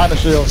up. Get behind the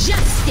shield.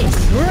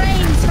 Justice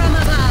reigns from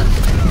above.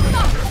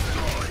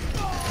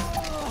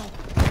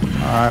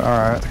 Alright,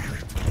 alright.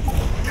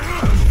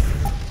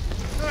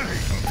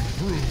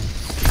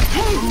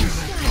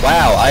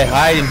 Wow, I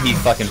hide and he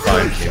fucking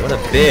finds me. What a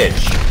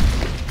bitch.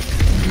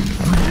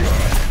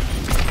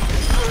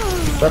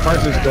 That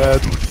Mercy's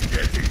dead.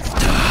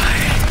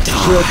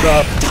 Shields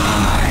up.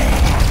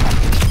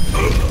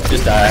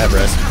 Just die, I have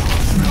rest.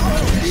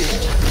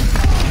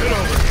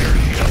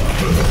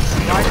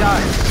 Why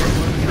die?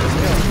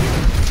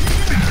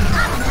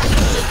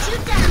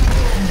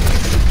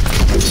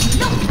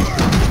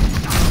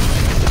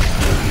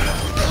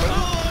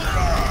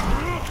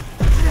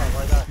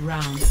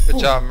 Good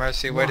job,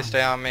 Mercy. Way to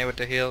stay on me with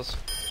the heals.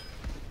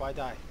 Why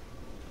die?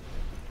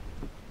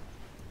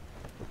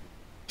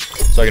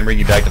 So I can bring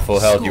you back to full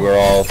health. You were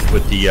all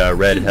with the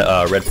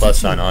red plus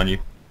sign on you.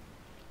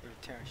 You're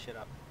tearing shit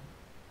up.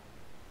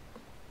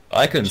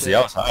 I couldn't see.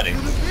 I was hiding.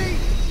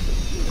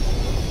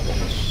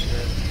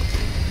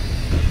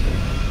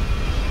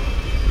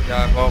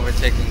 Yeah, I've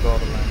overtaken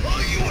gold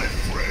line.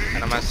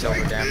 And I'm at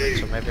silver damage,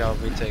 so maybe I'll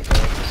retake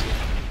gold to see.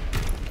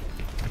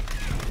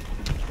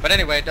 But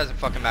anyway, it doesn't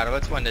fucking matter.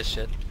 Let's win this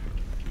shit.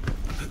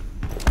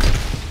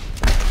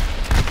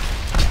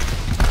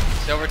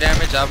 Silver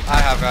damage, I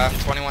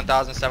have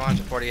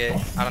 21,748.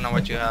 I don't know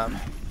what you have.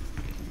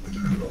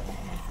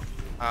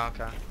 Oh,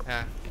 okay.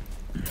 Yeah.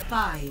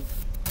 5,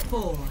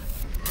 4.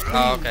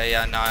 Oh, okay.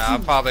 Yeah. No, I'll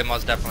probably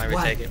most definitely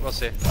retake it. We'll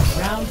see.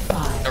 Round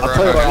 5. The I'll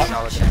tell you Roadhog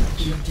what, is solid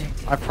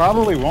damage. I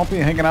probably won't be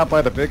hanging out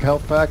by the big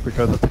health pack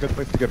because it's a good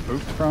place to get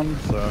booped from,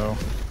 so...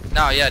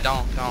 No, yeah,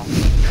 don't.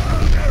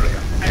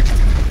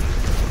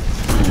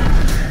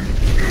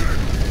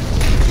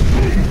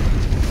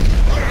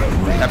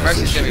 That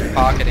Mercy's gonna be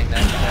pocketing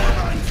that.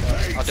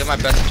 I'll do my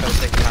best to try to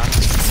take him out.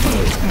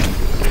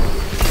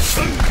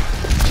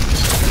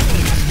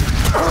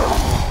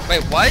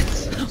 Wait, what?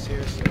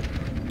 Seriously.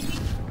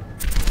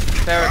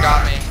 Farrah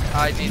got me.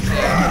 I need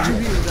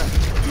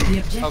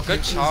to... Oh,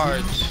 good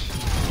charge.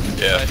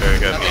 Yeah, But Farrah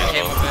got me nothing as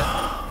came well.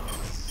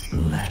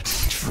 of Let's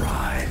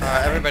try.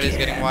 Everybody's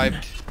getting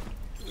wiped.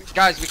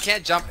 Guys, we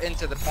can't jump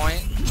into the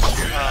point.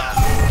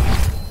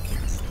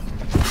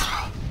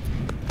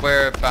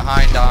 We're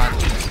behind on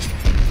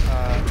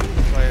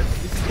players.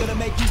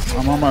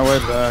 I'm on my way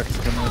back.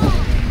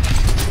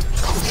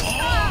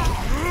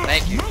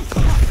 Thank you.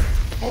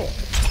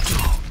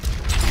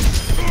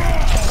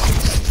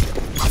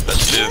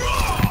 That's two.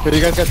 Okay,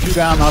 you guys got 2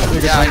 down. I'll take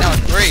it. Yeah, I know.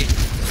 3.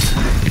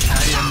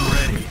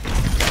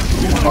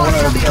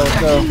 Let's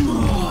go.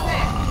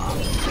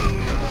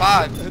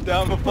 5.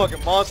 I'm a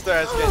fucking monster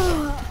ass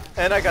bitch.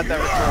 And I got that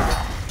recorded.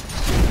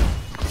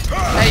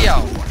 Hey,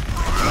 yo.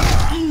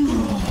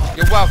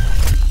 You're welcome.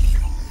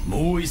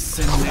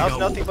 That was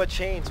nothing but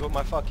chains with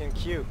my fucking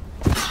Q.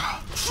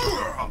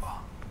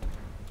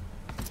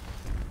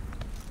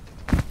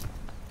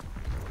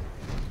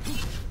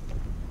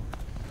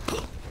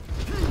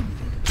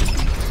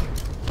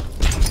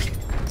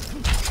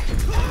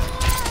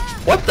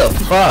 What the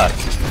fuck?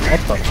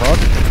 What the fuck?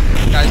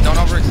 Guys, don't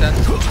overextend.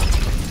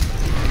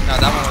 No,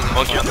 that one wasn't.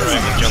 Monkey on the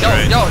right, monkey on the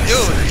right. Yo,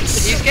 dude,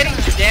 he's getting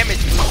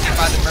damage boosted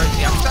by the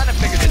Mercy. I'm trying to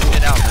figure this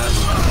shit out, man.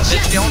 This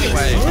is the only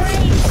way.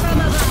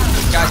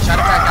 Guys, try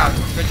to back out.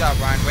 Good job,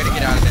 Ryan. Way to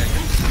get out of there.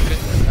 Good.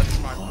 That's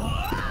smart.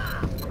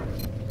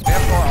 We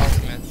have 4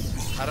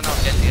 ultimates. I don't know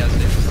if Genji has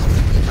this.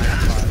 I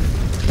have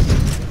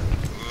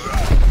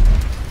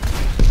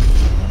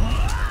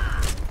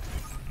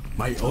 5.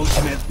 My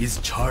ultimate is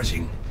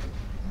charging.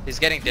 He's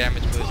getting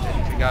damage boosted.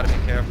 We gotta be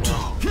careful.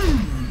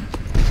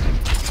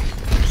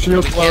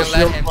 Shield We low, can't let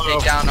shield him low.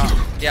 take down our...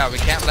 Yeah, we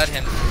can't let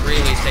him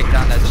freely take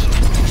down that shield.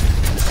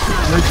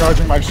 I'm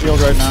recharging my shield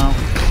right now.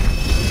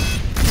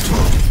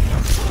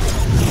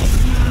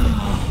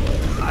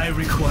 I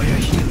require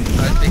healing.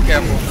 Guys, be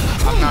careful.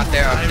 I'm not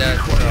there, I'm dead.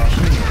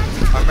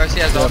 So. Our Mercy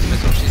has ultimate,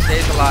 so if she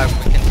stays alive,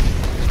 we can...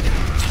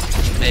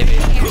 Maybe.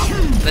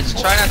 Let's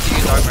try not to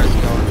use our Mercy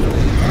ultimate.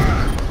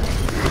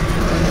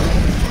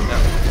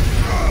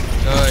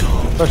 Good.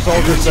 Their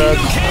soldier's dead.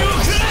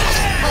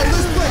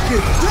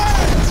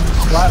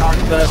 Flat arm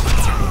dead.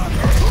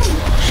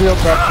 Shield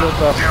up,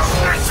 shield up.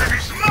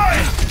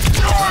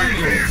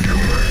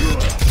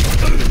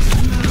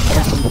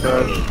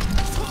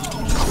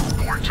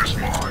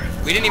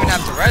 We didn't even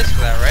have to res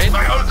for that, right?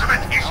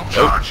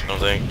 Nope. I don't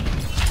think.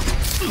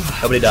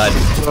 Nobody died.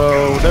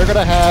 So they're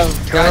gonna have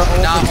their ult for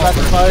the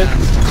next fight.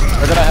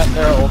 They're gonna have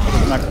their ult for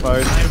the next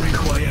fight. I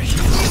require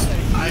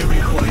healing. I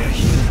require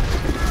healing.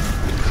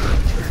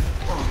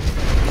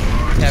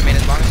 Yeah, I mean,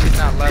 as long as she's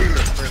not left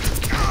for...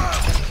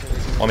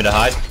 Want me to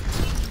hide?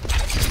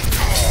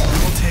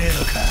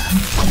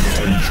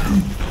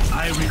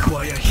 I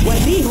require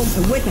healing.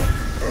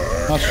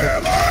 Not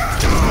sure.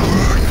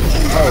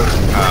 Oh.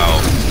 Ow.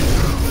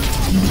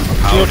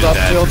 How Shield did up,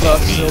 that shield up,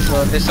 hit me? shield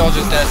up. This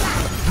soldier's dead.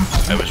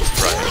 I was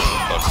right on the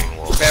fucking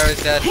wall. Bear is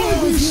dead.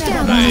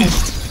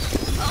 Nice.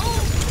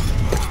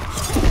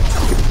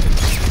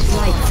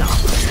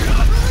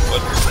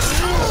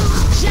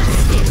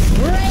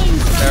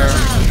 Bear.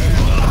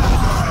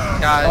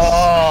 Guys.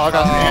 Oh, I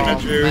got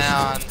damage juice.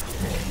 Man.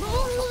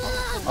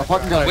 I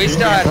fucking got We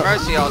still had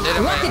Mercy all,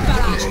 didn't we?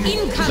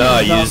 No,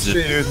 I No, used she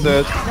it. used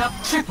it.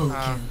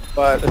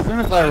 But as soon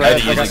as I I read,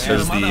 had to use it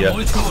because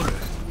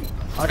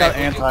I got How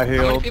many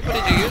anti-healed. people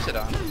did you use it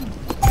on?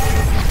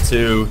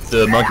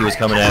 the monkey was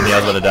coming at me. I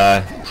was about to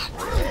die.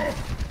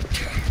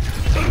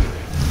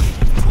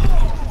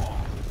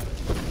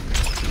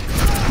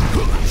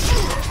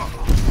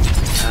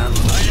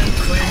 I am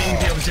claiming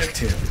the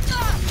objective.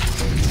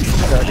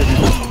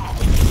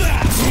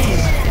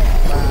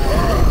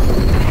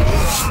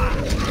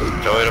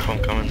 Go it if I'm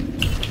coming.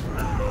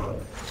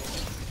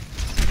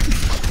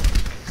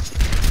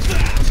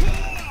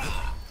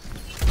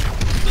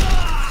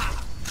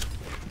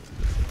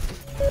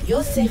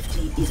 Your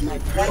safety is my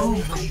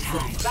primary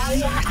concern.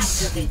 Barrier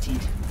activated.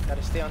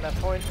 Gotta stay on that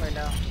point right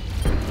now.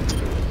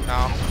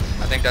 No,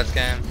 I think that's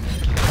game.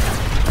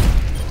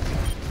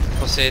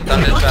 We'll see.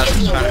 Thunder Trap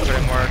is trying to put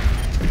in work.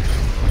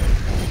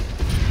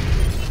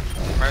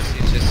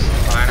 Mercy's just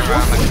flying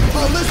around like...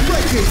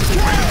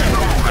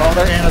 Oh,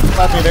 they're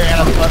anti-slap me,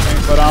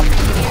 but I'm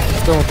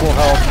still full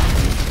health.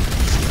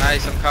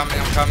 Nice, I'm coming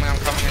as fast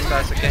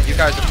as I can. You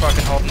guys are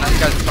fucking holding that. You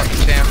guys are fucking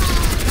champs.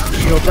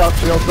 Shields up,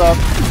 shields up.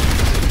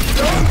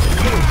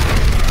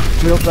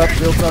 Shields up,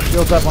 shields up,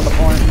 shields up on the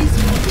point.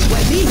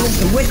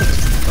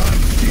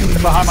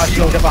 Get behind my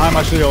shield, get behind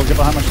my shield, get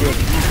behind my shield.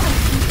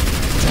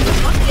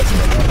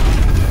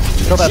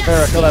 Kill that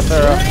Pharah, kill that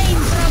Pharah.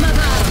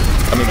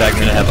 Coming back, I'm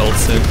gonna have ult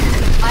soon.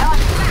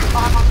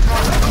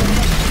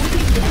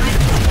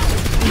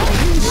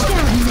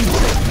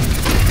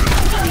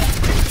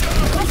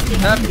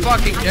 That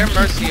fucking their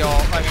Mercy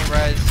ult, I mean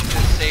res,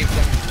 just saved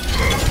them.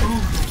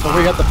 So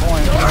we got the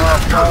point.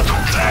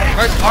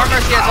 Our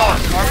Mercy has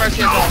ult. Our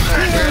Mercy has ult. So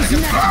we're gonna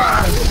give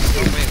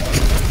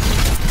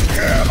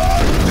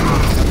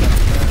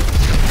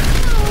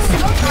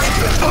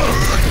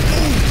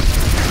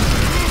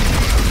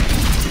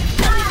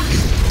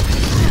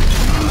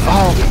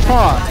Oh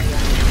fuck!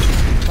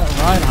 That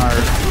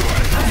Reinhardt.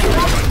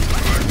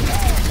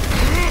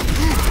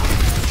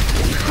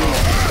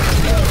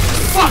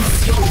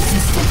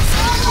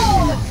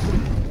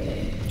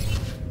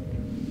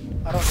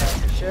 I don't know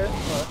for sure,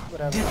 but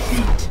whatever.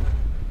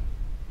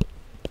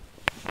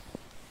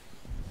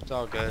 It's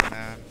all good,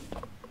 man.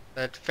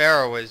 That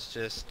Pharaoh was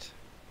just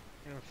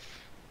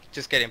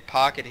getting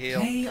pocket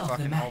healed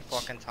fucking whole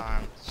fucking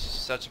time. It's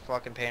just such a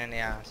fucking pain in the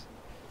ass.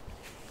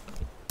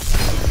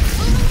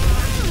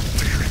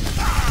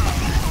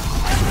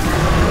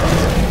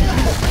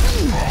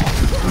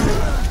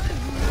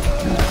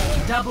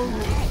 Double.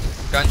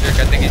 Gundrick,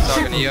 I think he's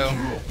talking to you.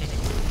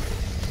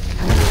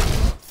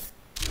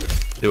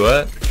 Do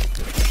what?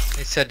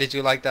 He said, did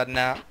you like that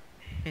nap?